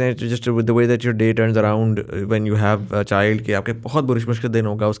छोटी चीज़ें just with the way that your day turns around when you have a child, कि आपके बहुत बुरी मुश्किल दिन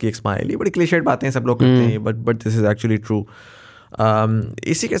होगा, उसकी एक स्माइल, ये बड़ी क्लीशेड बातें सब लोग करते हैं but this is actually true.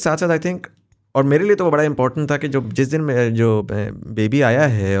 इसी के साथ साथ आई थिंक, और मेरे लिए तो वो बड़ा इंपॉर्टेंट था कि जो जिस दिन जो बेबी आया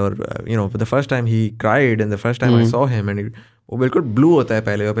है और you know the first time he cried and the first time I saw him and वो बिल्कुल ब्लू होता है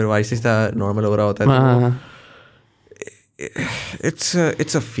पहले और फिर आहिस्ता नॉर्मल हो रहा होता है।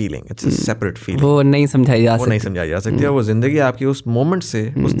 It's a feeling, it's a separate feeling. वो नहीं समझाई जा सकती है। वो ज़िंदगी आपकी उस मोमेंट से,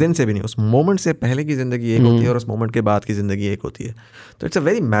 उस दिन से भी नहीं, उस मोमेंट से पहले की ज़िंदगी एक होती है और उस मोमेंट के बाद की ज़िंदगी एक होती है। तो it's a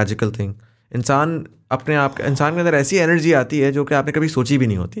very magical thing. इंसान के अंदर ऐसी एनर्जी आती है जो कि आपने कभी सोची भी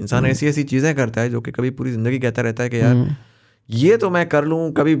नहीं होती। इंसान ऐसी चीज़ें करता है जो कि कभी पूरी ज़िंदगी कहता रहता है कि यार ये तो मैं कर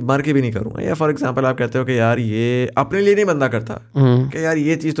लूँ, कभी मर के भी नहीं करूँगा। या फॉर एग्जांपल आप कहते हो कि यार ये अपने लिए नहीं बंदा करता, कि यार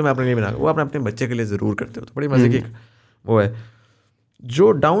ये चीज़ तो मैं अपने लिए बना, वो अपने बच्चे के लिए ज़रूर करते हो। तो बड़ी मज़े की वो है।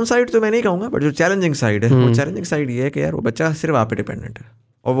 जो डाउन साइड तो मैं नहीं कहूँगा, बट जो चैलेंजिंग साइड है, वो चैलेंजिंग साइड ये है कि यार वो बच्चा सिर्फ आप पे डिपेंडेंट है,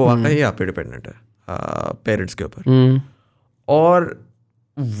 और वो वाकई आप पे डिपेंडेंट है पेरेंट्स के ऊपर, और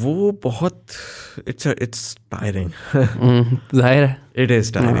वो बहुत इट्स टायरिंग। जाहिर है it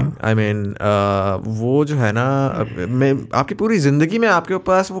is tiring. I mean वो जो है ना, मैं आपकी पूरी ज़िंदगी में आपके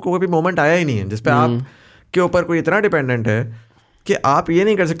पास वो कोई भी मोमेंट आया ही नहीं है जिस पे आपके ऊपर कोई इतना डिपेंडेंट है कि आप ये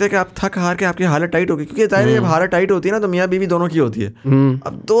नहीं कर सकते कि आप थक हार के आपकी हालत टाइट होगी, क्योंकि जाहिर है जब हालत टाइट होती है ना तो मियाँ बीवी दोनों की होती है।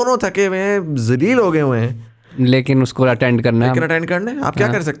 अब दोनों थके हुए हैं, जलील हो गए हुए हैं, लेकिन उसको अटेंड करना है, आप क्या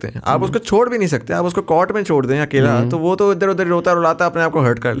कर सकते हैं? आप उसको छोड़ भी नहीं सकते। आप उसको कोर्ट में छोड़ दें अकेला, तो वो तो इधर उधर रोता रुलाता अपने आप को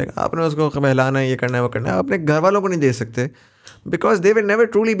हर्ट कर लेगा। आपने उसको बहलाना है, ये करना है, वो करना है, अपने घर वालों को नहीं दे सकते, because they will never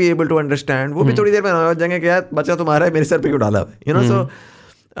truly be able to understand. वो भी थोड़ी देर में हो जाएंगे कि यार बच्चा तुम्हारा है, मेरे सर पे क्यों डाला है, यू नो। सो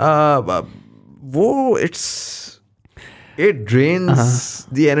वो it drains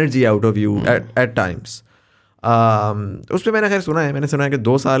the energy out of you at times. उस पर मैंने खैर सुना है कि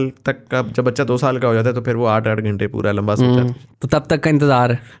 2 साल तक का, जब बच्चा 2 साल का हो जाता है तो फिर वो 8 घंटे पूरा लंबा सोता है, तो तब तक का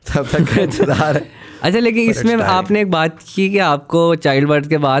इंतज़ार है। अच्छा, लेकिन इसमें आपने एक बात की कि आपको चाइल्ड बर्थ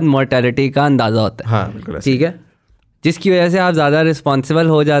के बाद मोर्टेलिटी का अंदाज़ा होता है। हाँ बिल्कुल, ठीक है, जिसकी वजह से आप ज़्यादा रिस्पॉन्सिबल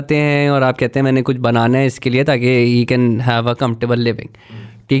हो जाते हैं और आप कहते हैं मैंने कुछ बनाना है इसके लिए ताकि he can have a comfortable living.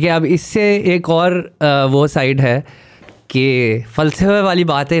 ठीक है, अब इससे एक और वो साइड है कि फलसफे वाली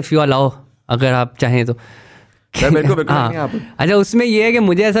बात है, इफ़ यू अलाउ, अगर आप चाहें तो। हाँ, अच्छा, उसमें ये है कि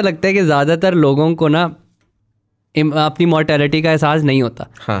मुझे ऐसा लगता है कि ज़्यादातर लोगों को ना अपनी मॉर्टेलिटी का एहसास नहीं होता।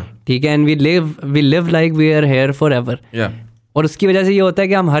 हाँ, ठीक है, and we live like we are here for ever. और उसकी वजह से ये होता है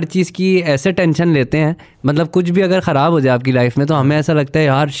कि हम हर चीज़ की ऐसे टेंशन लेते हैं, मतलब कुछ भी अगर ख़राब हो जाए आपकी लाइफ में तो हमें ऐसा लगता है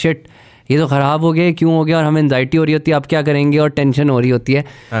यार शिट, ये तो ख़राब हो गया, क्यों हो गया, और हमें एंजाइटी हो रही होती है आप क्या करेंगे, और टेंशन हो रही होती है।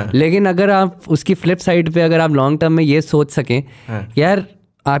 लेकिन अगर आप उसकी फ्लिप साइड पे अगर आप लॉन्ग टर्म में ये सोच सकें यार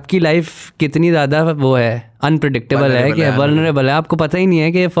आपकी लाइफ कितनी ज़्यादा वो है, अनप्रिडिक्टेबल है, कि वल्नरेबल है, आपको पता ही नहीं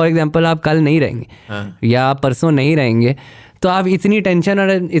है कि फॉर एग्जांपल आप कल नहीं रहेंगे या आप परसों नहीं रहेंगे, तो आप इतनी टेंशन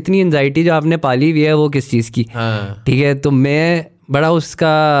और इतनी एंजाइटी जो आपने पाली हुई है वो किस चीज़ की। ठीक है, तो मैं बड़ा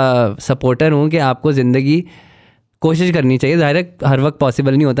उसका सपोर्टर हूँ कि आपको ज़िंदगी कोशिश करनी चाहिए, ज़ाहिर है हर वक्त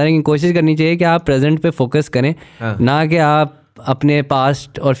पॉसिबल नहीं होता, लेकिन कोशिश करनी चाहिए कि आप प्रेजेंट पे फोकस करें, ना कि आप अपने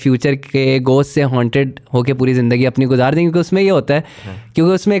पास्ट और फ्यूचर के गोस्ट से हॉन्टेड होके पूरी ज़िंदगी अपनी गुजार दें। क्योंकि उसमें ये होता है,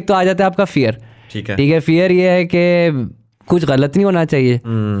 क्योंकि उसमें एक तो आ जाता है आपका फियर। ठीक है, फियर ये है कि कुछ गलत नहीं होना चाहिए,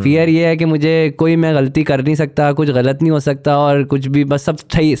 फियर ये है कि मुझे मैं गलती कर नहीं सकता, कुछ गलत नहीं हो सकता, और कुछ भी बस सब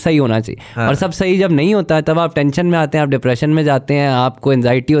सही होना चाहिए। और सब सही जब नहीं होता है तब आप टेंशन में आते हैं, आप डिप्रेशन में जाते हैं, आपको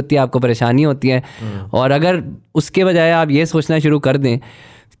एंजाइटी होती है, आपको परेशानी होती है। और अगर उसके बजाय आप ये सोचना शुरू कर दें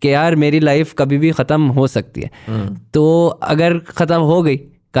कि यार मेरी लाइफ कभी भी ख़त्म हो सकती है, तो अगर ख़त्म हो गई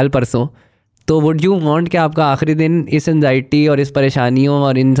कल परसों, तो वुड यू वांट कि आपका आखिरी दिन इस एंजाइटी और इस परेशानियों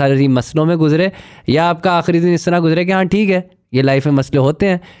और इन सारी मसलों में गुजरे, या आपका आखिरी दिन इस तरह गुजरे कि हाँ ठीक है ये लाइफ में मसले होते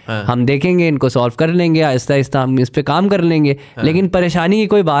हैं, हम देखेंगे, इनको सॉल्व कर लेंगे, आहिस्ता आहिस्ता हम इस पे काम कर लेंगे, लेकिन परेशानी की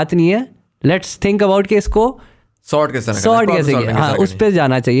कोई बात नहीं है, लेट्स थिंक अबाउट कि इसको सॉर्ट कैसे किया, हाँ उस पर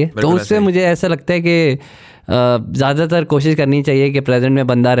जाना चाहिए। तो उससे मुझे ऐसा लगता है कि ज़्यादातर कोशिश करनी चाहिए कि प्रेजेंट में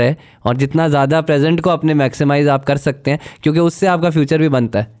बंदा रहे, और जितना ज़्यादा प्रेजेंट को अपने मैक्सिमाइज आप कर सकते हैं, क्योंकि उससे आपका फ्यूचर भी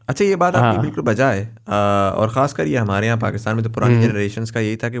बनता है। अच्छा, ये बात आपकी बिल्कुल बजा है, और ख़ासकर ये हमारे यहाँ पाकिस्तान में तो पुरानी जनरेशंस का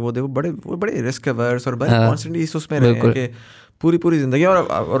यही था कि वो देखो बड़े रिस्क अवर्स और बड़े कॉन्स्टेंटली उसमें रहे कि पूरी ज़िंदगी।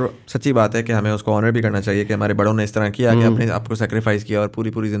 और सच्ची बात है कि हमें उसको ऑनर भी करना चाहिए कि हमारे बड़ों ने इस तरह किया कि अपने आपको सेक्रीफाइस किया और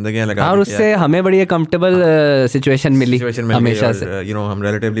पूरी ज़िंदगी लगा, और उससे हमें बड़ी कंफर्टेबल सिचुएशन मिली हमेशा से, यू नो हम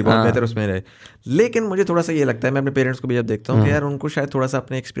रिलेटिवली बहुत बेहतर उसमें रहे। लेकिन मुझे थोड़ा सा ये लगता है, मैं अपने पेरेंट्स को भी जब देखता हूँ कि यार उनको शायद थोड़ा सा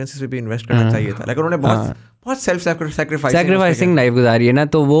अपने एक्सपीरियंसेस में भी इन्वेस्ट करना चाहिए था, लेकिन उन्होंने बहुत सेल्फ सैक्रिफाइसिंग लाइफ गुजारी है ना।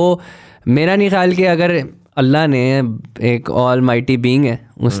 तो वो मेरा नहीं ख्याल कि अगर अल्लाह ने एक ऑल माइटी बीइंग है,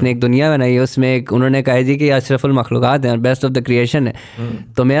 उसने एक दुनिया बनाई है, उसमें एक उन्होंने कहा जी कि अशरफुल मखलूक़ात है, बेस्ट ऑफ द क्रिएशन है,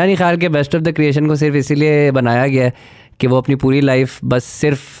 तो मेरा नहीं ख्याल कि बेस्ट ऑफ द क्रिएशन को सिर्फ इसीलिए बनाया गया है कि वो अपनी पूरी लाइफ बस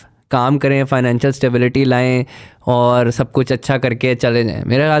सिर्फ काम करें, फाइनेंशियल स्टेबिलिटी लाएं और सब कुछ अच्छा करके चले जाएं।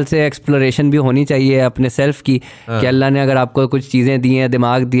 मेरे ख्याल से एक्सप्लोरेशन भी होनी चाहिए अपने सेल्फ की, कि अल्लाह ने अगर आपको कुछ चीज़ें दी हैं,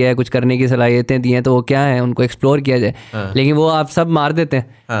 दिमाग दिया है, कुछ करने की सलाहियतें दी हैं, तो वो क्या है, उनको एक्सप्लोर किया जाए। लेकिन वो आप सब मार देते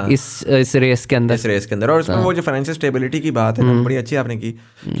हैं इस रेस के अंदर। और उसमें वो जो फाइनेंशियल स्टेबिलिटी की बात है बड़ी अच्छी आपने की,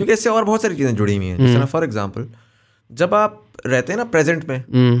 क्योंकि इससे और बहुत सारी चीज़ें जुड़ी हुई हैं। जैसे फॉर एग्जाम्पल जब आप रहते हैं ना प्रेजेंट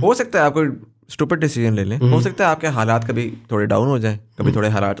में, हो सकता है आपको स्टूपिड डिसीजन ले लें, हो सकता है आपके हालात कभी थोड़े डाउन हो जाएं, कभी थोड़े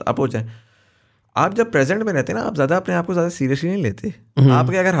हालात अप हो जाएं। आप जब प्रेजेंट में रहते हैं ना, आप ज़्यादा अपने आप को ज़्यादा सीरियसली नहीं लेते।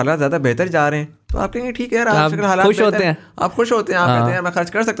 आपके अगर हालात ज़्यादा बेहतर जा रहे हैं तो आप कहेंगे ठीक है यार, आजकल हालात खुश होते हैं, आप खुश होते हैं, आप कहते हैं मैं खर्च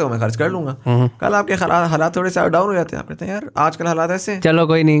कर सकता हूँ, मैं खर्च कर लूंगा। कल आपके हालात थोड़े से डाउन हो जाते हैं, आप कहते हैं यार आजकल हालात ऐसे, चलो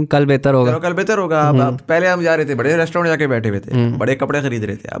कोई नहीं, कल बेहतर होगा, कल बेहतर होगा। पहले हम जा रहे थे बड़े रेस्टोरेंट जाके बैठे हुए थे, बड़े कपड़े खरीद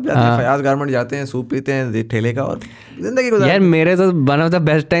रहे थे, अब जाते हैं फयाज गारमेंट जाते हैं, सूप पीते हैं ठेले का और जिंदगी गुजार। यार मेरे तो one of the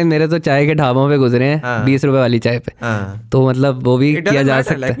best time मेरे तो चाय के ढाबों पे गुजरे हैं, 20 रुपए वाली चाय पे, तो मतलब वो भी किया जा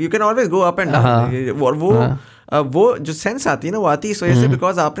सकता है। You can always go up and down, और वो जो सेंस आती है ना, वो आती है इस वजह से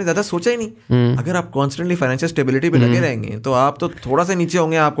बिकॉज आपने ज्यादा सोचा ही नहीं। अगर आप कॉन्स्टेंटली फाइनेंशियल स्टेबिलिटी पे लगे रहेंगे तो आप तो थोड़ा सा नीचे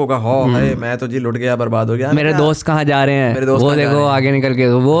होंगे, आपको कहा अरे मैं तो जी लुट गया, बर्बाद हो गया, मेरे दोस्त कहाँ जा रहे हैं, वो देखो आगे निकल के,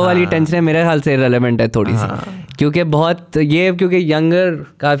 वो वाली टेंशन मेरे ख्याल से इररिलेवेंट है थोड़ी सी, क्योंकि बहुत ये क्योंकि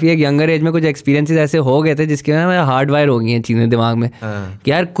काफी एक यंगर एज में कुछ एक्सपीरियंसेस ऐसे हो गए थे जिसके वजह से हार्ड वायर हो गई हैं चीज़ें दिमाग में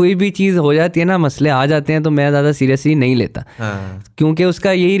कि यार कोई भी चीज़ हो जाती है ना, मसले आ जाते हैं तो मैं ज़्यादा सीरियसली नहीं लेता, क्योंकि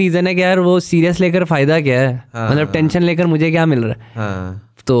उसका यही रीज़न है कि यार वो सीरियस लेकर फ़ायदा क्या है, मतलब टेंशन लेकर मुझे क्या मिल रहा है,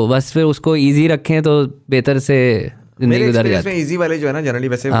 तो बस फिर उसको ईजी रखें तो बेहतर से जिंदगी गुजर जाती है। इजी वाले जो है ना जनरली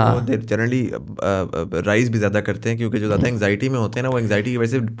वैसे वो जनरली राइज भी ज्यादा करते हैं, क्योंकि जो ज्यादा एंग्जाइटी में होते हैं ना, वो एंग्जाइटी की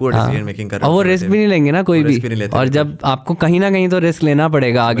वजह से पुअर डिसीजन मेकिंग कर रहे हैं, और वो रिस्क भी नहीं लेंगे ना कोई भी, और जब आपको कहीं ना कहीं तो रिस्क लेना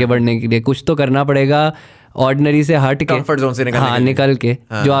पड़ेगा आगे बढ़ने के लिए, कुछ तो करना पड़ेगा ऑर्डिनरी से हट के, कंफर्ट जोन से निकल के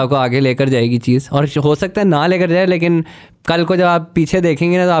जो आपको आगे लेकर जाएगी चीज़, और हो सकता है ना लेकर जाए, लेकिन कल को जब आप पीछे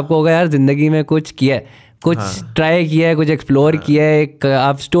देखेंगे ना तो आपको होगा यार जिंदगी में कुछ किया है, कुछ ट्राई किया है, कुछ एक्सप्लोर किया है, एक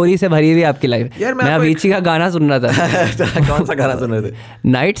आप स्टोरी से भरी हुई आपकी लाइफ। मैं अभिची का गाना सुन रहा था कौन सा गाना सुन रहे थे?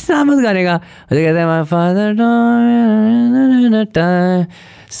 नाइट्स नाम उस गाने का, मुझे कहते हैं my father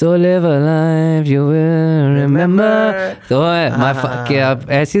so live a life you will remember, तो कि आप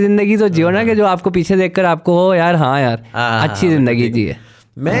ऐसी जिंदगी तो जियो ना कि जो आपको पीछे देखकर आपको हो यार हाँ यार अच्छी जिंदगी जिए।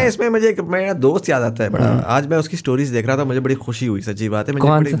 मैं इसमें मुझे मेरा दोस्त याद आता है बड़ा, आज मैं उसकी स्टोरीज देख रहा था, मुझे बड़ी खुशी हुई, सच्ची बात है, मुझे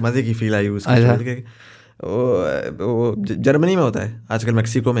बड़ी मजे की फील आई उसकी। वो जर्मनी में होता है आजकल,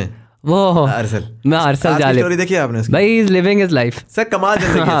 मेक्सिको में, वो अरसल, मैं अरसल जा स्टोरी देखी आपने उसकी? भाई is living his life, sir कमाल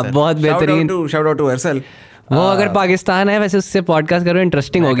जिंदगी है सर, बहुत बेहतरीन, शाउट आउट टू अरसल। वो अगर पाकिस्तान है वैसे उससे पॉडकास्ट करो,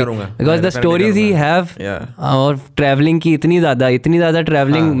 इंटरेस्टिंग होगी, because the stories he have, और ट्रैवलिंग की इतनी ज्यादा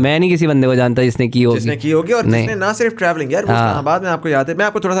ट्रैवलिंग मैं नहीं किसी बंदे को जानता जिसने की होगी, और जिसने ना सिर्फ ट्रैवलिंग यार, इस्लामाबाद में आपको याद है, मैं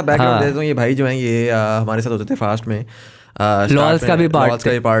आपको थोड़ा सा बैकग्राउंड देता हूँ, ये भाई जो है ये हमारे साथ होते थे फास्ट में, लॉल्स का भी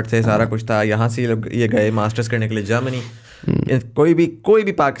पार्ट थे, सारा कुछ था, यहाँ से ये गए मास्टर्स करने के लिए जर्मनी। कोई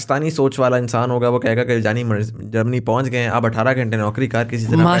भी पाकिस्तानी सोच वाला इंसान होगा वो कहेगा कि जर्मनी पहुंच गए, अब 18 घंटे नौकरी कर, किसी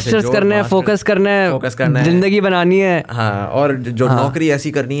तरह मास्टर्स करना है, फोकस करना है, जिंदगी बनानी है, हाँ, और जो नौकरी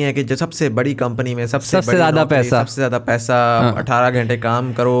ऐसी करनी है कि जो सबसे बड़ी कंपनी में सबसे ज्यादा पैसा 18 घंटे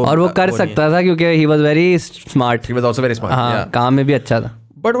काम करो, और वो कर सकता था क्योंकि he was very smart, he was also very smart, काम में भी अच्छा था।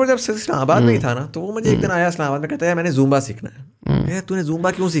 बट वो जब इस्लामाबाद में ही था ना, तो वो मुझे एक दिन आया इस्लामाबाद में, कहता है मैंने ज़ुम्बा सीखना है। तूने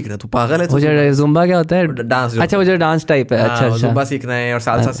ज़ुम्बा क्यों सीखना है, तू पागल है? ज़ुम्बा क्या होता है? डांस। अच्छा, वो जो डांस टाइप है। अच्छा, ज़ुम्बा सीखना है और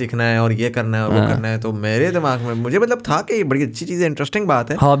सालसा सीखना है और ये करना है और वो करना है। तो मेरे दिमाग में मुझे मतलब था कि ये बड़ी अच्छी चीज़ है, इंटरेस्टिंग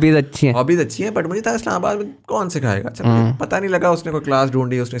बात है, हॉबीज अच्छी है, बट मुझे था इस्लामाबाद में कौन सिखाएगा? अच्छा, पता नहीं लगा, उसने कोई क्लास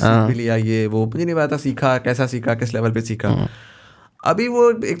ढूंढी, उसने सीख भी लिया, ये वो मुझे नहीं पता सीखा कैसा सीखा, किस लेवल पे सीखा। अभी वो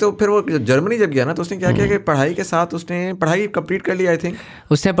एक तो फिर वो जर्मनी जब गया ना तो उसने क्या किया कि पढ़ाई के साथ उसने पढ़ाई कंप्लीट कर लिया, आई थिंक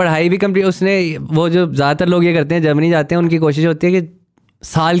उसने पढ़ाई भी कंप्लीट, उसने वो जो ज़्यादातर लोग ये करते हैं जर्मनी जाते हैं, उनकी कोशिश होती है कि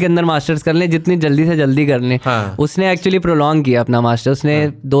साल के अंदर मास्टर्स कर लें, जितनी जल्दी से जल्दी कर लें। हाँ। उसने एक्चुअली प्रोलॉन्ग किया अपना मास्टर, उसने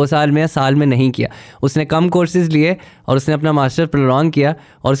 2 साल में या साल में नहीं किया, उसने कम कोर्सेज लिए और उसने अपना मास्टर प्रोलॉन्ग किया,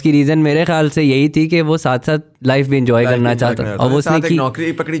 और उसकी रीज़न मेरे ख्याल से यही थी कि वो साथ साथ लाइफ भी इंजॉय करना चाहता था, और उसने की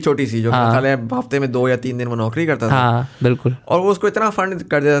नौकरी पकड़ी छोटी सी, जो हफ्ते में 2 या 3 दिन वो नौकरी करता था। हाँ बिल्कुल, और वो उसको इतना फंड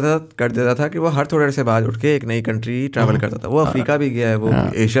कर देता था कि वो हर थोड़े से बाद उठ के एक नई कंट्री ट्रैवल करता था। वो अफ्रीका भी गया है, वो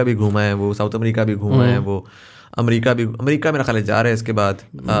एशिया भी घूमा है, वो साउथ अमेरिका भी घूमा है, वो अमेरिका मेरा ख्याल जा रहा है, इसके बाद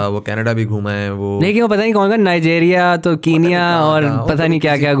वो कनाडा भी घूमा है, वो लेकिन वो पता नहीं कौन सा नाइजीरिया तो कीनिया और पता नहीं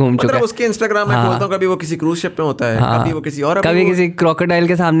क्या क्या घूम चुका है। उसके इंस्टाग्राम में खोलता हूँ, कभी वो किसी क्रूज शिप में होता है, कभी वो किसी और, कभी किसी क्रोकोडाइल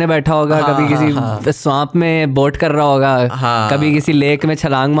के सामने बैठा होगा, कभी किसी स्वाम्प में बोट कर रहा होगा, कभी किसी लेक में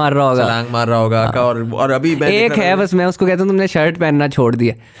छलांग मार रहा होगा। और अभी एक है बस, मैं उसको कहता हूँ तुमने शर्ट पहनना छोड़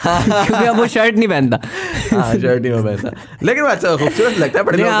दिया, क्योंकि अब वो शर्ट नहीं पहनता, लेकिन वो अच्छा खूबसूरत लगता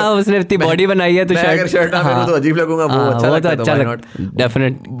है, उसने इतनी बॉडी बनाई है तो शर्ट अजीब लगूंगा, वो अच्छा लगता है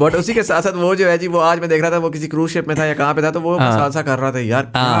डेफिनेट। बट उसी के साथ साथ वो जो है जी, वो आज मैं देख रहा था, वो किसी क्रूज शिप में था या कहाँ पे था, तो वो सालसा कर रहा था यार,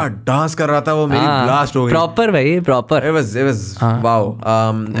 क्या डांस कर रहा था वो, मेरी ब्लास्ट हो गई प्रॉपर भाई, proper, it was wow,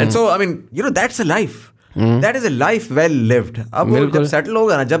 and so I mean you know that's a life, that is a life well lived। अब वो जब सेटल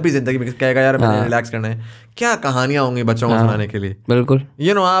होगा ना, जब भी जिंदगी में कहेगा यार मैंने रिलैक्स करना है, क्या कहानियां होंगी बच्चों को सुनाने के लिए। बिल्कुल,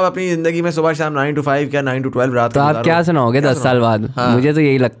 यू नो आप अपनी जिंदगी में सुबह शाम 9 to 5 क्या 9 to 12 रात, तो आप क्या सुनाओगे 10 साल बाद? मुझे तो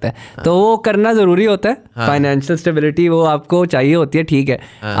यही लगता है। तो वो करना जरूरी होता है, फाइनेंशियल स्टेबिलिटी वो आपको चाहिए होती है, ठीक है,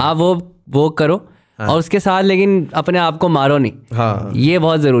 आप वो करो, और उसके साथ लेकिन अपने आप को मारो नहीं। हाँ, ये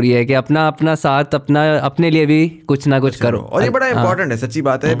बहुत ज़रूरी है कि अपना साथ अपने लिए भी कुछ ना कुछ करो। और ये बड़ा इंपॉर्टेंट है, सच्ची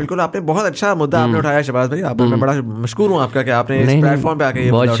बात है। बिल्कुल, आपने बहुत अच्छा मुद्दा आपने उठाया शहबाज भाई, आप मैं बड़ा मशकूर हूँ आपका कि आपने इस प्लेटफॉर्म पे आके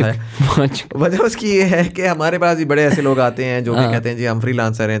ये मुद्दा उठाया। वजह उसकी ये है कि हमारे पास भी बड़े ऐसे लोग आते हैं जो कहते हैं जी हम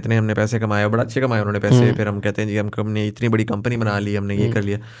फ्रीलांसर हैं, इतने हमने पैसे कमाए, बड़ा अच्छे कमाए उन्होंने पैसे, फिर हम कहते हैं जी हमने इतनी बड़ी कंपनी बना ली, हमने ये कर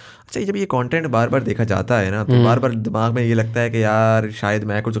लिया। अच्छा, जब ये कंटेंट बार बार देखा जाता है ना, तो बार बार दिमाग में ये लगता है कि यार शायद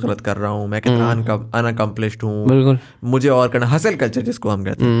मैं कुछ गलत कर रहा हूँ, मैं कितना अनअकम्प्लिश्ड हूँ, मुझे और करना, हसल कल्चर जिसको हम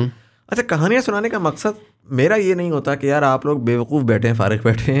कहते हैं। अच्छा, कहानियां सुनाने का मकसद मेरा ये नहीं होता कि यार आप लोग बेवकूफ़ बैठे हैं, फारिग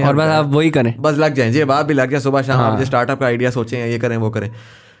बैठे हैं और बस आप वही करें, बस लग जाएं जी, अब आप भी लग जाए सुबह शाम, आप जो स्टार्टअप का आइडिया सोचें, ये करें वो करें।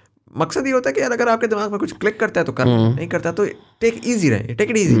 मकसद ये होता है कि यार अगर आपके दिमाग में कुछ क्लिक करता है तो कर, नहीं करता तो टेक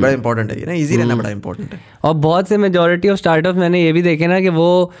इट इजी, बड़ा इंपॉर्टेंट है ये ना, इजी रहना बड़ा इंपॉर्टेंट है। और बहुत से मेजॉरिटी ऑफ स्टार्टअप मैंने ये भी देखे ना कि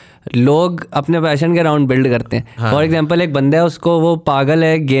वो लोग अपने पैशन के अराउंड बिल्ड करते हैं। फॉर एग्जांपल एक बंदा है, उसको वो पागल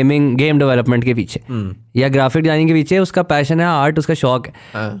है गेम डेवलपमेंट के पीछे या ग्राफिक डिजाइनिंग के पीछे, उसका पैशन है आर्ट, उसका शौक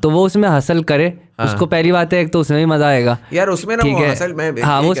है, तो वो उसमें हसल करे। उसको पहली बात है एक तो उसमें भी मजा आएगा यार, उसमें ना वो हसल,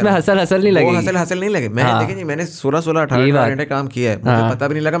 हाँ, वो उसमें हसल नहीं लगे, हसल नहीं लगे। मैं देखिए जी, मैंने 16-18 घंटे काम किया है, मुझे पता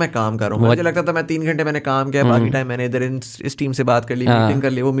भी नहीं लगा मैं काम कर रहा हूँ। मुझे लगता था मैं 3 घंटे मैंने काम किया, बाकी टाइम मैंने इधर इस टीम से बात कर ली, मीटिंग कर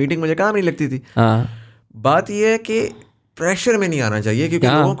ली, वो मीटिंग मुझे काम नहीं लगती थी। बात ये है कि प्रेशर में नहीं आना चाहिए, क्योंकि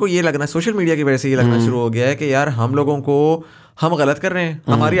लोगों को ये लगना, सोशल मीडिया की वजह से ये लगना शुरू हो गया है कि यार हम लोगों को, हम गलत कर रहे हैं,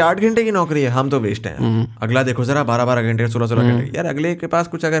 हमारी 8 घंटे की नौकरी है, हम तो वेस्ट हैं। अगला देखो जरा 12-12 घंटे, 16-16 घंटे। यार अगले के पास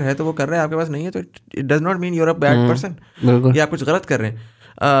कुछ अगर है तो वो कर रहा है, आपके पास नहीं है तो it does not mean you are a bad person, या आप कुछ गलत कर रहे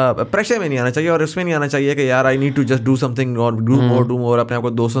हैं। प्रेशर में नहीं आना चाहिए, और उसमें नहीं आना चाहिए कि यार I need to just do something और डू मोर, अपने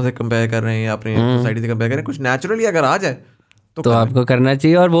आपको दोस्तों से कंपेयर कर रहे हैं या अपनी सोसाइटी से कंपेयर कर रहे हैं। कुछ नेचुरली अगर आ जाए तो आपको करना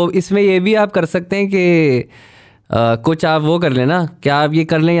चाहिए। और वो इसमें ये भी आप कर सकते हैं कि कुछ आप वो कर लेना, क्या आप ये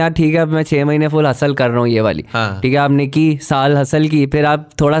कर लें यार ठीक है अब मैं 6 महीने फुल हसल कर रहा हूँ ये वाली, ठीक है आपने की साल हसल की, फिर आप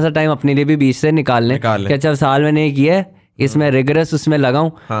थोड़ा सा टाइम अपने लिए भी बीच से निकाल लें कि अच्छा साल मैंने ये किया है, इसमें रिगरस उसमें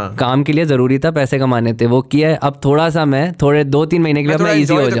लगाऊं, काम के लिए जरूरी था, पैसे कमाने थे, वो किया है, अब थोड़ा सा मैं थोड़े 2-3 महीने के लिए अपना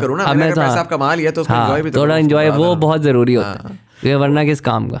ईजी हो जाए, अब मैं थोड़ा एंजॉय, वो बहुत जरूरी होता है, ये वरना किस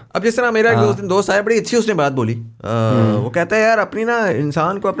काम का। अब जिस तरह मेरा एक दोस्त आया, बड़ी अच्छी उसने बात बोली, वो कहता है यार अपनी ना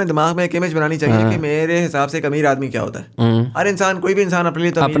इंसान को अपने दिमाग में एक इमेज बनानी चाहिए कि मेरे हिसाब से एक अमीर आदमी क्या होता है। हर इंसान, कोई भी इंसान अपने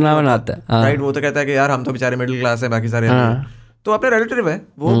लिए तो अपना बनाता है, राइट। वो तो कहता है कि यार हम तो बेचारे मिडिल क्लास है, बाकी सारे तो अपने रिलेटिव है।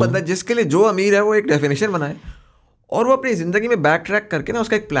 वो बंदा जिसके लिए जो अमीर है वो एक डेफिनेशन बनाए और वो अपनी जिंदगी में बैक ट्रैक करके ना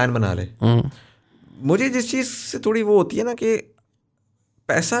उसका एक प्लान बना ले। मुझे जिस चीज़ से थोड़ी वो होती है ना कि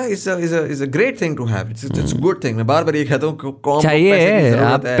पैसा is a great thing to have, it's good thing. मैं बार बार ये कहता हूँ चाहिए,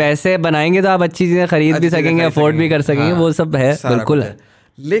 आप पैसे बनाएंगे तो आप अच्छी चीजें खरीद भी सकेंगे, अफोर्ड भी कर सकेंगे, वो सब है, बिल्कुल है।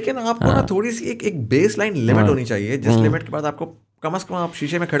 लेकिन आपको ना थोड़ी सी एक बेस लाइन लिमिट होनी चाहिए, जिस लिमिट के बाद आपको कम से कम आप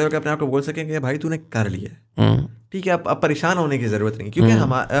शीशे में खड़े होकर अपने आप को बोल सकेंगे भाई तूने कर लिया, ठीक है, अब परेशान होने की जरूरत नहीं। क्योंकि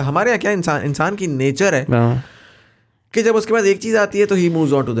हमारे यहाँ क्या इंसान की नेचर है कि जब उसके बाद एक चीज़ आती है तो he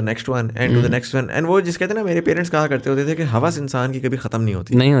moves on to the next one and to the next one. And वो जिस कहते हैं ना, मेरे पेरेंट्स कहा करते होते थे कि हवस इंसान की कभी ख़त्म नहीं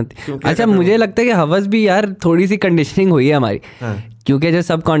होती। अच्छा, मुझे लगता है कि हवस भी यार थोड़ी सी कंडीशनिंग हुई है हमारी, क्योंकि जो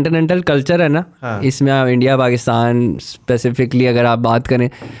सब कॉन्टिनेंटल कल्चर है ना, इसमें इंडिया पाकिस्तान स्पेसिफिकली अगर आप बात करें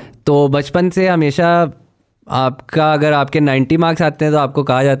तो बचपन से हमेशा आपका, अगर आपके 90 मार्क्स आते हैं तो आपको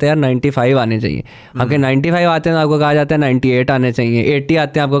कहा जाता है यार 95 आने चाहिए, आपके 95 आते हैं तो आपको कहा जाता है 98 आने चाहिए, 80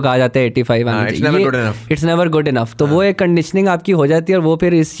 आते हैं आपको कहा जाता है 85 आने चाहिए, इट्स नेवर गुड इनफ। तो वो एक कंडीशनिंग आपकी हो जाती है और वो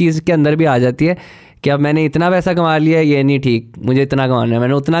फिर इस चीज़ के अंदर भी आ जाती है कि अब मैंने इतना पैसा कमा लिया, ये नहीं ठीक, मुझे इतना कमाना है,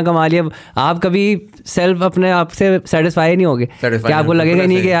 मैंने उतना कमा लिया। आप कभी सेल्फ अपने आप से सेटिस्फाई नहीं होगे, कि आपको लगेगा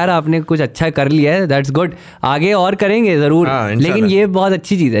नहीं कि यार आपने कुछ अच्छा कर लिया है, दैट्स गुड, आगे और करेंगे ज़रूर, लेकिन ये बहुत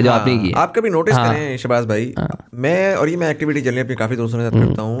अच्छी चीज़ है जो आपने की। आप कभी नोटिस करें शहबाज भाई, मैं एक्टिविटी चलने अपनी काफ़ी दोस्तों के साथ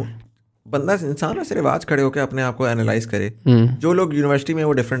करता हूँ, बंदा इंसान सिर्फ आज खड़े होकर अपने आप को एनालाइज करे। जो लोग यूनिवर्सिटी में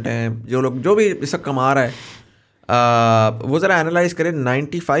वो डिफरेंट हैं, जो भी इस वक्त कमा रहा है, वो ज़रा एनालाइज करें।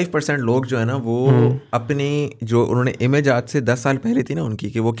 95% लोग जो है ना, वो अपनी जो उन्होंने इमेज आज से 10 साल पहले थी ना उनकी,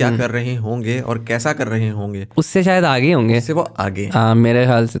 कि वो क्या कर रहे होंगे और कैसा कर रहे होंगे, उससे शायद आगे होंगे, उससे वो आगे, मेरे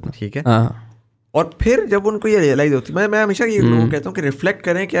ख्याल से तो ठीक है। और फिर जब उनको ये रियलाइज होती है, मैं हमेशा ये लोगों को कहता हूँ कि रिफ्लेक्ट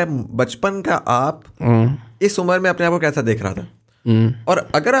करें कि बचपन का आप इस उम्र में अपने आप को कैसा देख रहा था, और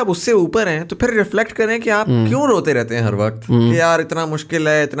अगर आप उससे ऊपर हैं तो फिर रिफ्लेक्ट करें कि आप क्यों रोते रहते हैं हर वक्त कि यार इतना मुश्किल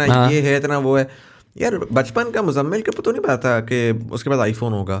है, इतना ये है, इतना वो है। यार बचपन का मुजम्मिल के तो नहीं पता था कि उसके बाद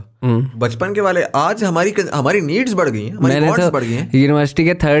आईफोन होगा। बचपन के वाले आज हमारी नीड्स बढ़ गई हैं, हमारी वांट्स बढ़ गई हैं। यूनिवर्सिटी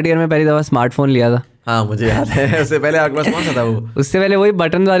के 3rd ईयर में पहली दफा स्मार्टफोन लिया था। हाँ मुझे याद है। उससे पहले आपके पास कौन सा था वो? उससे पहले वही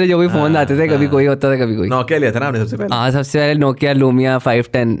बटन वाले जो भी फोन आते थे, कभी कोई होता था कभी कोई। नोकिया लिया था ना आपने सबसे पहले? हाँ सबसे पहले नोकिया लूमिया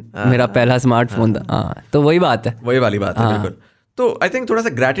 510 मेरा पहला स्मार्टफोन था। हाँ तो वही बात है, वही वाली बात है बिल्कुल। तो आई थिंक थोड़ा सा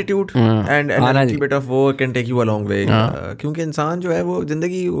gratitude and little bit of वो can take you a long way, क्योंकि इंसान जो है वो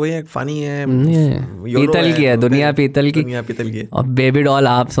जिंदगी वही है, फनी है, पीतल की है दुनिया, पीतल की है और बेबी डॉल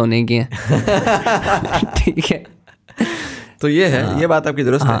आप सोने की है। ठीक है, तो ये है, ये बात आपकी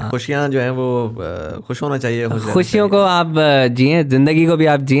दुरुस्त है। खुशियाँ जो हैं वो खुश होना चाहिए, खुशियों को आप जिए, जिंदगी को भी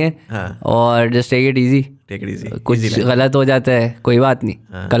आप जिए और जस्ट टेक इट इजी। कुछ गलत हो जाता है कोई बात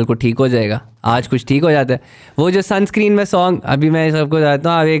नहीं, कल को ठीक हो जाएगा, आज कुछ ठीक हो जाता है। वो जो सनस्क्रीन में सॉन्ग, अभी मैं सबको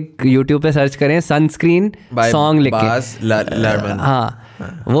बताता हूँ, आप एक यूट्यूब पे सर्च करें सनस्क्रीन सॉन्ग लिख के,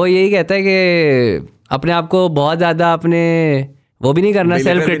 हाँ वो यही कहता है कि अपने आप को बहुत ज़्यादा अपने वो भी नहीं करना,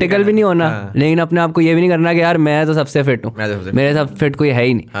 सेल्फ क्रिटिकल भी नहीं होना, लेकिन अपने आप को ये भी नहीं करना कि यार मैं तो सबसे फिट हूँ, मेरे सब फिट कोई है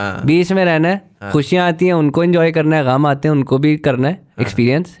ही नहीं। बीच में रहना है, खुशियाँ आती हैं उनको एंजॉय करना है, गम आते हैं उनको भी करना है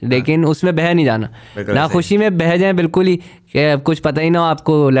एक्सपीरियंस, लेकिन उसमें बह नहीं जाना। ना खुशी में बह जाए बिल्कुल ही कि कुछ पता ही ना हो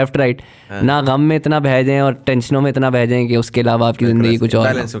आपको लेफ्ट राइट, ना गम में इतना बह जाएं और टेंशनों में इतना बह जाएं कि उसके अलावा आपकी ज़िंदगी कुछ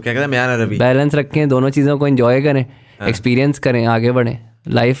और। बैलेंस रखें, दोनों चीज़ों को एंजॉय करें, एक्सपीरियंस करें, आगे बढ़ें।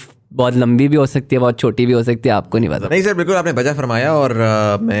 लाइफ बहुत लंबी भी हो सकती है, बहुत छोटी भी हो सकती है, आपको नहीं पता। नहीं सर, बिल्कुल आपने वजह फरमाया और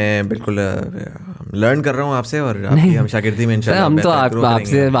मैं बिल्कुल लर्न कर रहा हूँ आपसे और आपकी हम शागिर्दी में इंशाल्लाह हम तो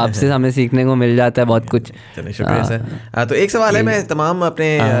आपसे हमें सीखने को मिल जाता है बहुत कुछ। चलिए शुक्रिया सर। तो एक सवाल है, मैं तमाम अपने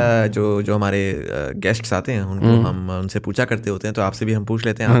जो हमारे गेस्ट्स आते हैं उनको हम उनसे पूछा करते होते हैं, तो आपसे भी हम पूछ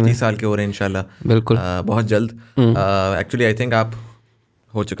लेते हैं। आप 30 साल के हो रहे हैं इंशाल्लाह, बिल्कुल बहुत जल्द। एक्चुअली आई थिंक आप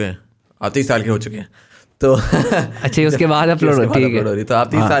हो चुके हैं, आप 30 साल के हो चुके हैं तो अच्छा उसके बाद अपलोड हो, ठीक है। तो आप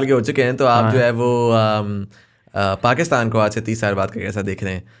 30 साल के हो चुके हैं, तो आप जो है वो पाकिस्तान को आज से 30 साल बाद का कैसा देख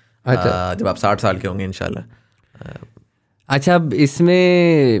रहे हैं, जब आप 60 साल के होंगे इंशाल्लाह? अच्छा, अब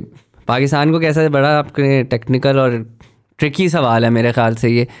इसमें पाकिस्तान को कैसा, बड़ा आपके टेक्निकल और ट्रिकी सवाल है मेरे ख्याल से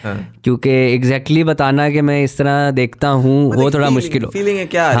ये, क्योंकि एग्जैक्टली बताना कि मैं इस तरह देखता हूँ वो थोड़ा मुश्किल हो। फीलिंग है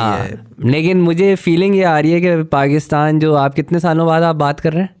क्या आ रही है? लेकिन मुझे फीलिंग ये आ रही है कि पाकिस्तान जो, आप कितने सालों बाद आप बात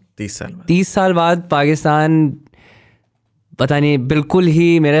कर रहे हैं? 30 साल बाद पाकिस्तान पता नहीं बिल्कुल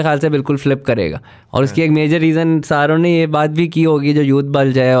ही मेरे ख्याल से बिल्कुल फ्लिप करेगा। और उसकी एक मेजर रीज़न सारों ने ये बात भी की होगी, जो यूथ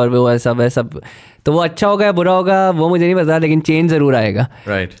बल जाए और वो ऐसा वैसा, तो वो अच्छा होगा या बुरा होगा वो मुझे नहीं पता, लेकिन चेंज ज़रूर आएगा।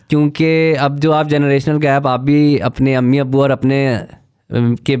 क्योंकि अब जो आप जनरेशनल गैप आप भी अपने अम्मी अब्बू और अपने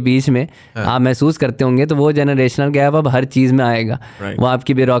के बीच में आप महसूस करते होंगे, तो वो जनरेशनल गैप अब हर चीज़ में आएगा। वो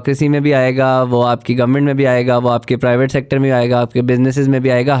आपकी ब्यूरोक्रेसी में भी आएगा, वो आपकी गवर्नमेंट में भी आएगा, वो आपके प्राइवेट सेक्टर में भी आएगा, आपके बिजनेसेस में भी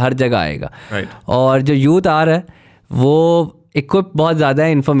आएगा, हर जगह आएगा। और जो यूथ आ रहा है वो इक्विप बहुत ज़्यादा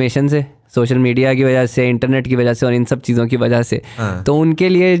है इन्फॉर्मेशन से, सोशल मीडिया की वजह से, इंटरनेट की वजह से और इन सब चीज़ों की वजह से। तो उनके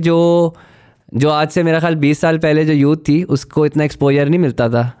लिए जो आज से मेरा ख्याल 20 साल पहले जो यूथ थी उसको इतना एक्सपोजर नहीं मिलता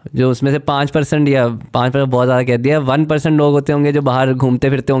था, जो उसमें से 5% या 5% बहुत ज़्यादा कह दिया, 1% लोग होते होंगे जो बाहर घूमते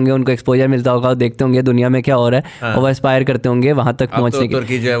फिरते होंगे, उनको एक्सपोजर मिलता होगा, देखते होंगे दुनिया में क्या हो रहा है और वो एस्पायर करते होंगे वहाँ तक पहुँचने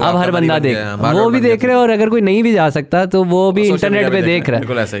की। अब हर बंदा वो भी देख रहे हैं, और अगर कोई नहीं भी जा सकता तो वो भी इंटरनेट पे देख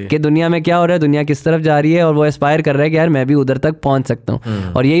रहा है कि दुनिया में क्या हो रहा है, दुनिया किस तरफ जा रही है, और वो एस्पायर कर रहा है कि यार मैं भी उधर तक पहुँच सकता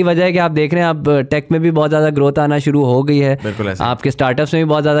हूँ। और यही वजह है कि आप देख रहे हैं अब टेक में भी बहुत ज़्यादा ग्रोथ आना शुरू हो गई है, आपके स्टार्टअप्स में भी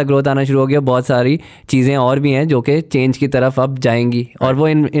बहुत ज़्यादा ग्रोथ आना शुरू हो गया, बहुत सारी चीज़ें और भी हैं जो कि चेंज की तरफ अब जाएंगी और वो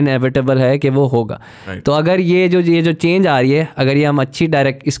इनएविटेबल है कि वो होगा। तो अगर ये जो चेंज आ रही है, अगर ये हम अच्छी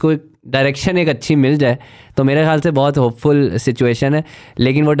इसको डायरेक्शन एक अच्छी मिल जाए तो मेरे ख्याल से बहुत होपफुल सिचुएशन है।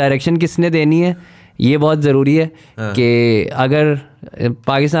 लेकिन वो डायरेक्शन किसने देनी है ये बहुत ज़रूरी है कि अगर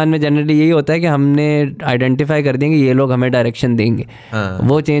पाकिस्तान में जनरली यही होता है कि हमने आइडेंटिफाई कर देंगे ये लोग हमें डायरेक्शन देंगे,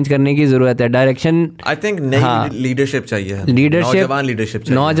 वो चेंज करने की ज़रूरत है। डायरेक्शन आई थिंक नई लीडरशिप चाहिए,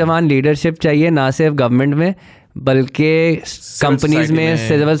 नौजवान लीडरशिप चाहिए, ना सिर्फ गवर्नमेंट में बल्कि कंपनीज में,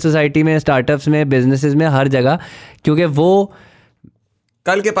 सिविल सोसाइटी में, स्टार्टअप्स में, बिजनेसेस में, हर जगह। क्योंकि वो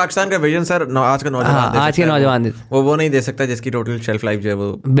कल के पाकिस्तान का विजन सर आज के नौजवान वो नहीं दे सकता जिसकी टोटल शेल्फ लाइफ जो है वो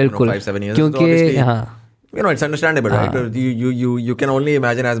बिल्कुल 5-7 years, क्योंकि you know it's understandable, right? You can only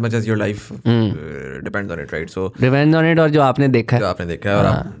imagine as much as your life depends on it, right? So depends on it और जो आपने देखा है और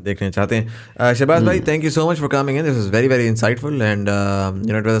आप देखने चाहते हैं। शहबाज भाई, thank you so much for coming in. This was very very insightful and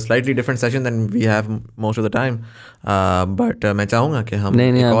you know it was a slightly different session than we have most of the time, but मैं चाहूँगा कि हम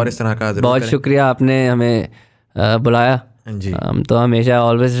एक और इस तरह का बहुत शुक्रिया आपने हमें बुलाया जी। हम तो हमेशा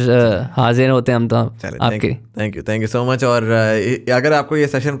ऑलवेज हाजिर होते हैं हम तो आपके। Thank you so much. और अगर आपको ये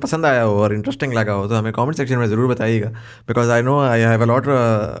सेशन पसंद आया हो और इंटरेस्टिंग लगा हो तो हमें कमेंट सेक्शन में ज़रूर बताइएगा, because I know I have a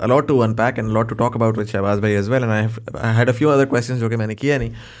lot to unpack and lot to talk about with Shahbaz भाई as well, and I had a few other questions जो कि मैंने किया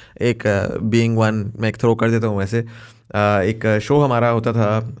नहीं। एक बीइंग वन मैं एक थ्रो कर देता हूँ। वैसे एक शो हमारा होता था,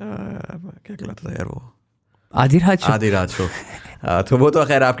 क्या कहलाता था यार वो, आधी रात शो तो वो तो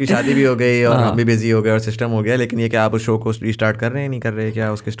खैर आपकी शादी भी हो गई और हम भी बिजी हो गए और सिस्टम हो गया, लेकिन ये क्या आप उस शो को रिस्टार्ट कर रहे हैं नहीं कर रहे हैं,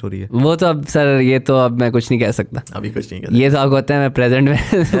 क्या उसकी स्टोरी है? वो तो अब सर ये तो अब मैं कुछ नहीं कह सकता, अभी कुछ नहीं कर ये तो आपको होता है मैं प्रेजेंट में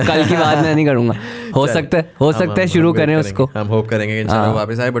कल की बात मैं नहीं करूंगा, हो सकता है शुरू करें उसको, हम होप करेंगे कि इंशाल्लाह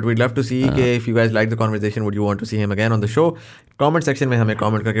वापस आए, बट वीड लव टू सी कि if you guys like the conversation would you want to see him again on the show. Comment section में हमें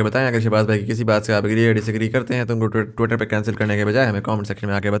कमेंट करके बताएं, अगर शहबाज भाई की किसी बात से आप एग्री या डिसएग्री करते हैं तो उनको ट्विटर पे कैंसिल करने के बजाय हमें कमेंट सेक्शन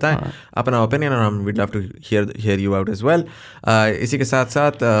में आके बताएं अपना ओपिनियन, और हम we'd love to hear you out as well. इसी के साथ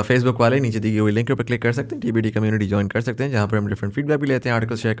साथ फेसबुक वाले नीचे दी हुई लिंक पर क्लिक कर सकते हैं, TBD कम्युनिटी ज्वाइन कर सकते हैं, जहाँ पर हम डिफरेंट फीडबैक भी लेते हैं,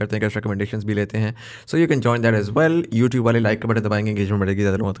 आर्टिकल शेयर करते हैं, रिकमेंडेशंस भी लेते हैं, so you can join that as well. YouTube वाले लाइक का बटन दबाएंगे, एंगेजमेंट बढ़ेगी,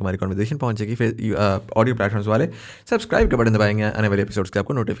 ज़्यादा लोगों तक हमारी कन्वर्सेशन पहुंचेगी। फिर ऑडियो प्लेटफॉर्म्स वाले सब्सक्राइब का बटन दबाएंगे, आने वाले एपिसोड्स की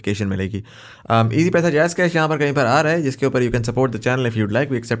आपको नोटिफिकेशन मिलेगी। ईजी पैसा जायज़ कैश यहाँ पर कहीं पर आ रहा है, जिसके ऊपर you can support the channel if you'd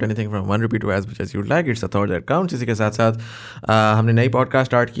like, we accept anything from ₹1 to as much as you'd like, it's a thought that counts. इसी के साथ साथ हमने नई पॉडकास्ट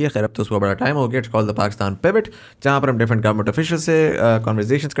स्टार्ट की है, खैर अब तो उसको बड़ा टाइम हो गया, it's called the Pakistan pivot, जहाँ पर हम डिफरेंट गवर्नमेंट ऑफिशियल से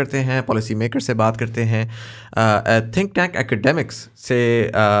कॉन्वर्जेशंस करते हैं, पॉलिसी मेकर से बात करते हैं, थिंक टैंक एकेडमिक्स से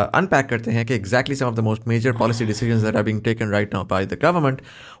अनपैक करते हैं कि exactly some of the most major policy decisions that are being taken right now by the government,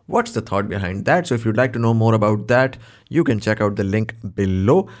 what's the thought behind that? So if you'd like to know more about that, you can check out the link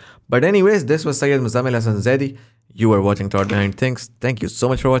below. But anyways, this was Syed Muzammil Hassan Zaidi. You are watching Thought Behind Things. Thank you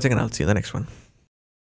so much for watching, and I'll see you in the next one.